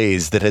a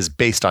glaze that is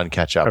based on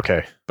ketchup.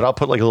 Okay. But I'll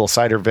put like a little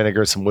cider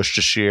vinegar, some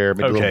Worcestershire,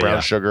 maybe a little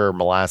brown sugar,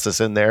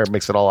 molasses in there,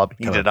 mix it all up,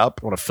 heat it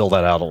up. I want to fill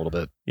that out a little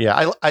bit.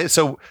 Yeah.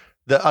 So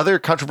the other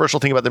controversial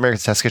thing about the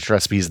American Test Kitchen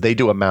recipes, they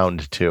do a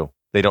mound too.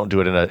 They don't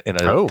do it in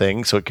a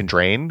thing, so it can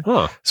drain.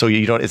 Huh. So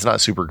you don't. It's not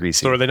super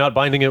greasy. So are they not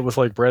binding it with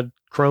like bread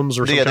crumbs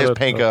or something? Yeah, there's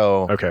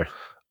panko. Okay.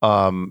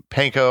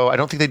 Panko. I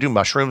don't think they do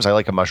mushrooms. I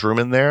like a mushroom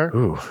in there.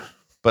 Ooh.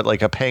 But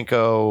like a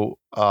panko,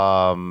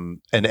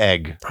 an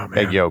egg,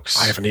 egg yolks.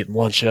 I haven't eaten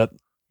lunch yet.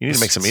 You need to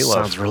make some meatloaf.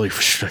 Sounds really.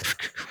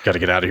 Got to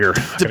get out of here.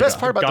 The best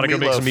part about gotta the go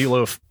make some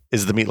meatloaf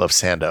is the meatloaf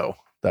sando.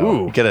 Though.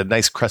 Ooh. You get a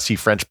nice crusty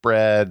French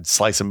bread,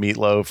 slice of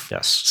meatloaf,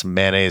 Yes. some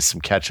mayonnaise, some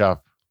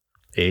ketchup.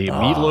 A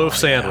meatloaf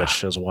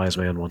sandwich, as a wise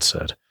man once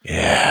said.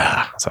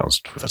 Yeah. That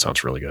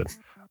sounds really good.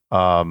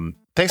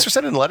 Thanks for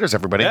sending letters,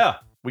 everybody. Yeah.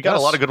 We got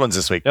a lot of good ones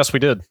this week. Yes, we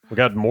did. We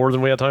got more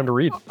than we had time to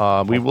read.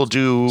 We will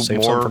do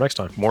Save some for next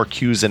time. More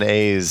Q's and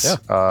A's in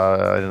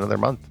another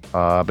month.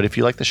 But if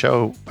you like the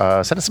show,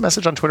 send us a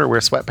message on Twitter. We're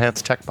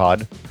Sweatpants Tech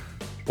Pod.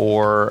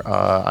 Or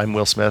I'm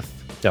Will Smith.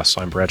 Yes,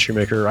 I'm Brad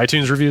Shoemaker.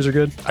 iTunes reviews are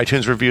good.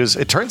 iTunes reviews.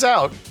 It turns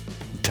out,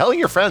 telling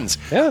your friends.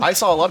 Yeah. I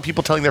saw a lot of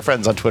people telling their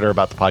friends on Twitter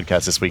about the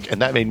podcast this week,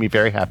 and that made me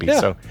very happy. Yeah.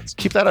 So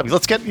keep that up.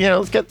 Let's get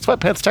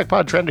Sweatpants Tech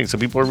Pod trending so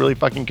people are really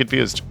fucking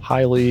confused.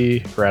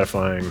 Highly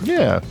gratifying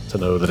Yeah. to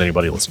know that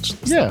anybody listens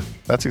to this. Yeah,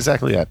 that's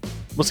exactly it.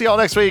 We'll see y'all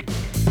next week.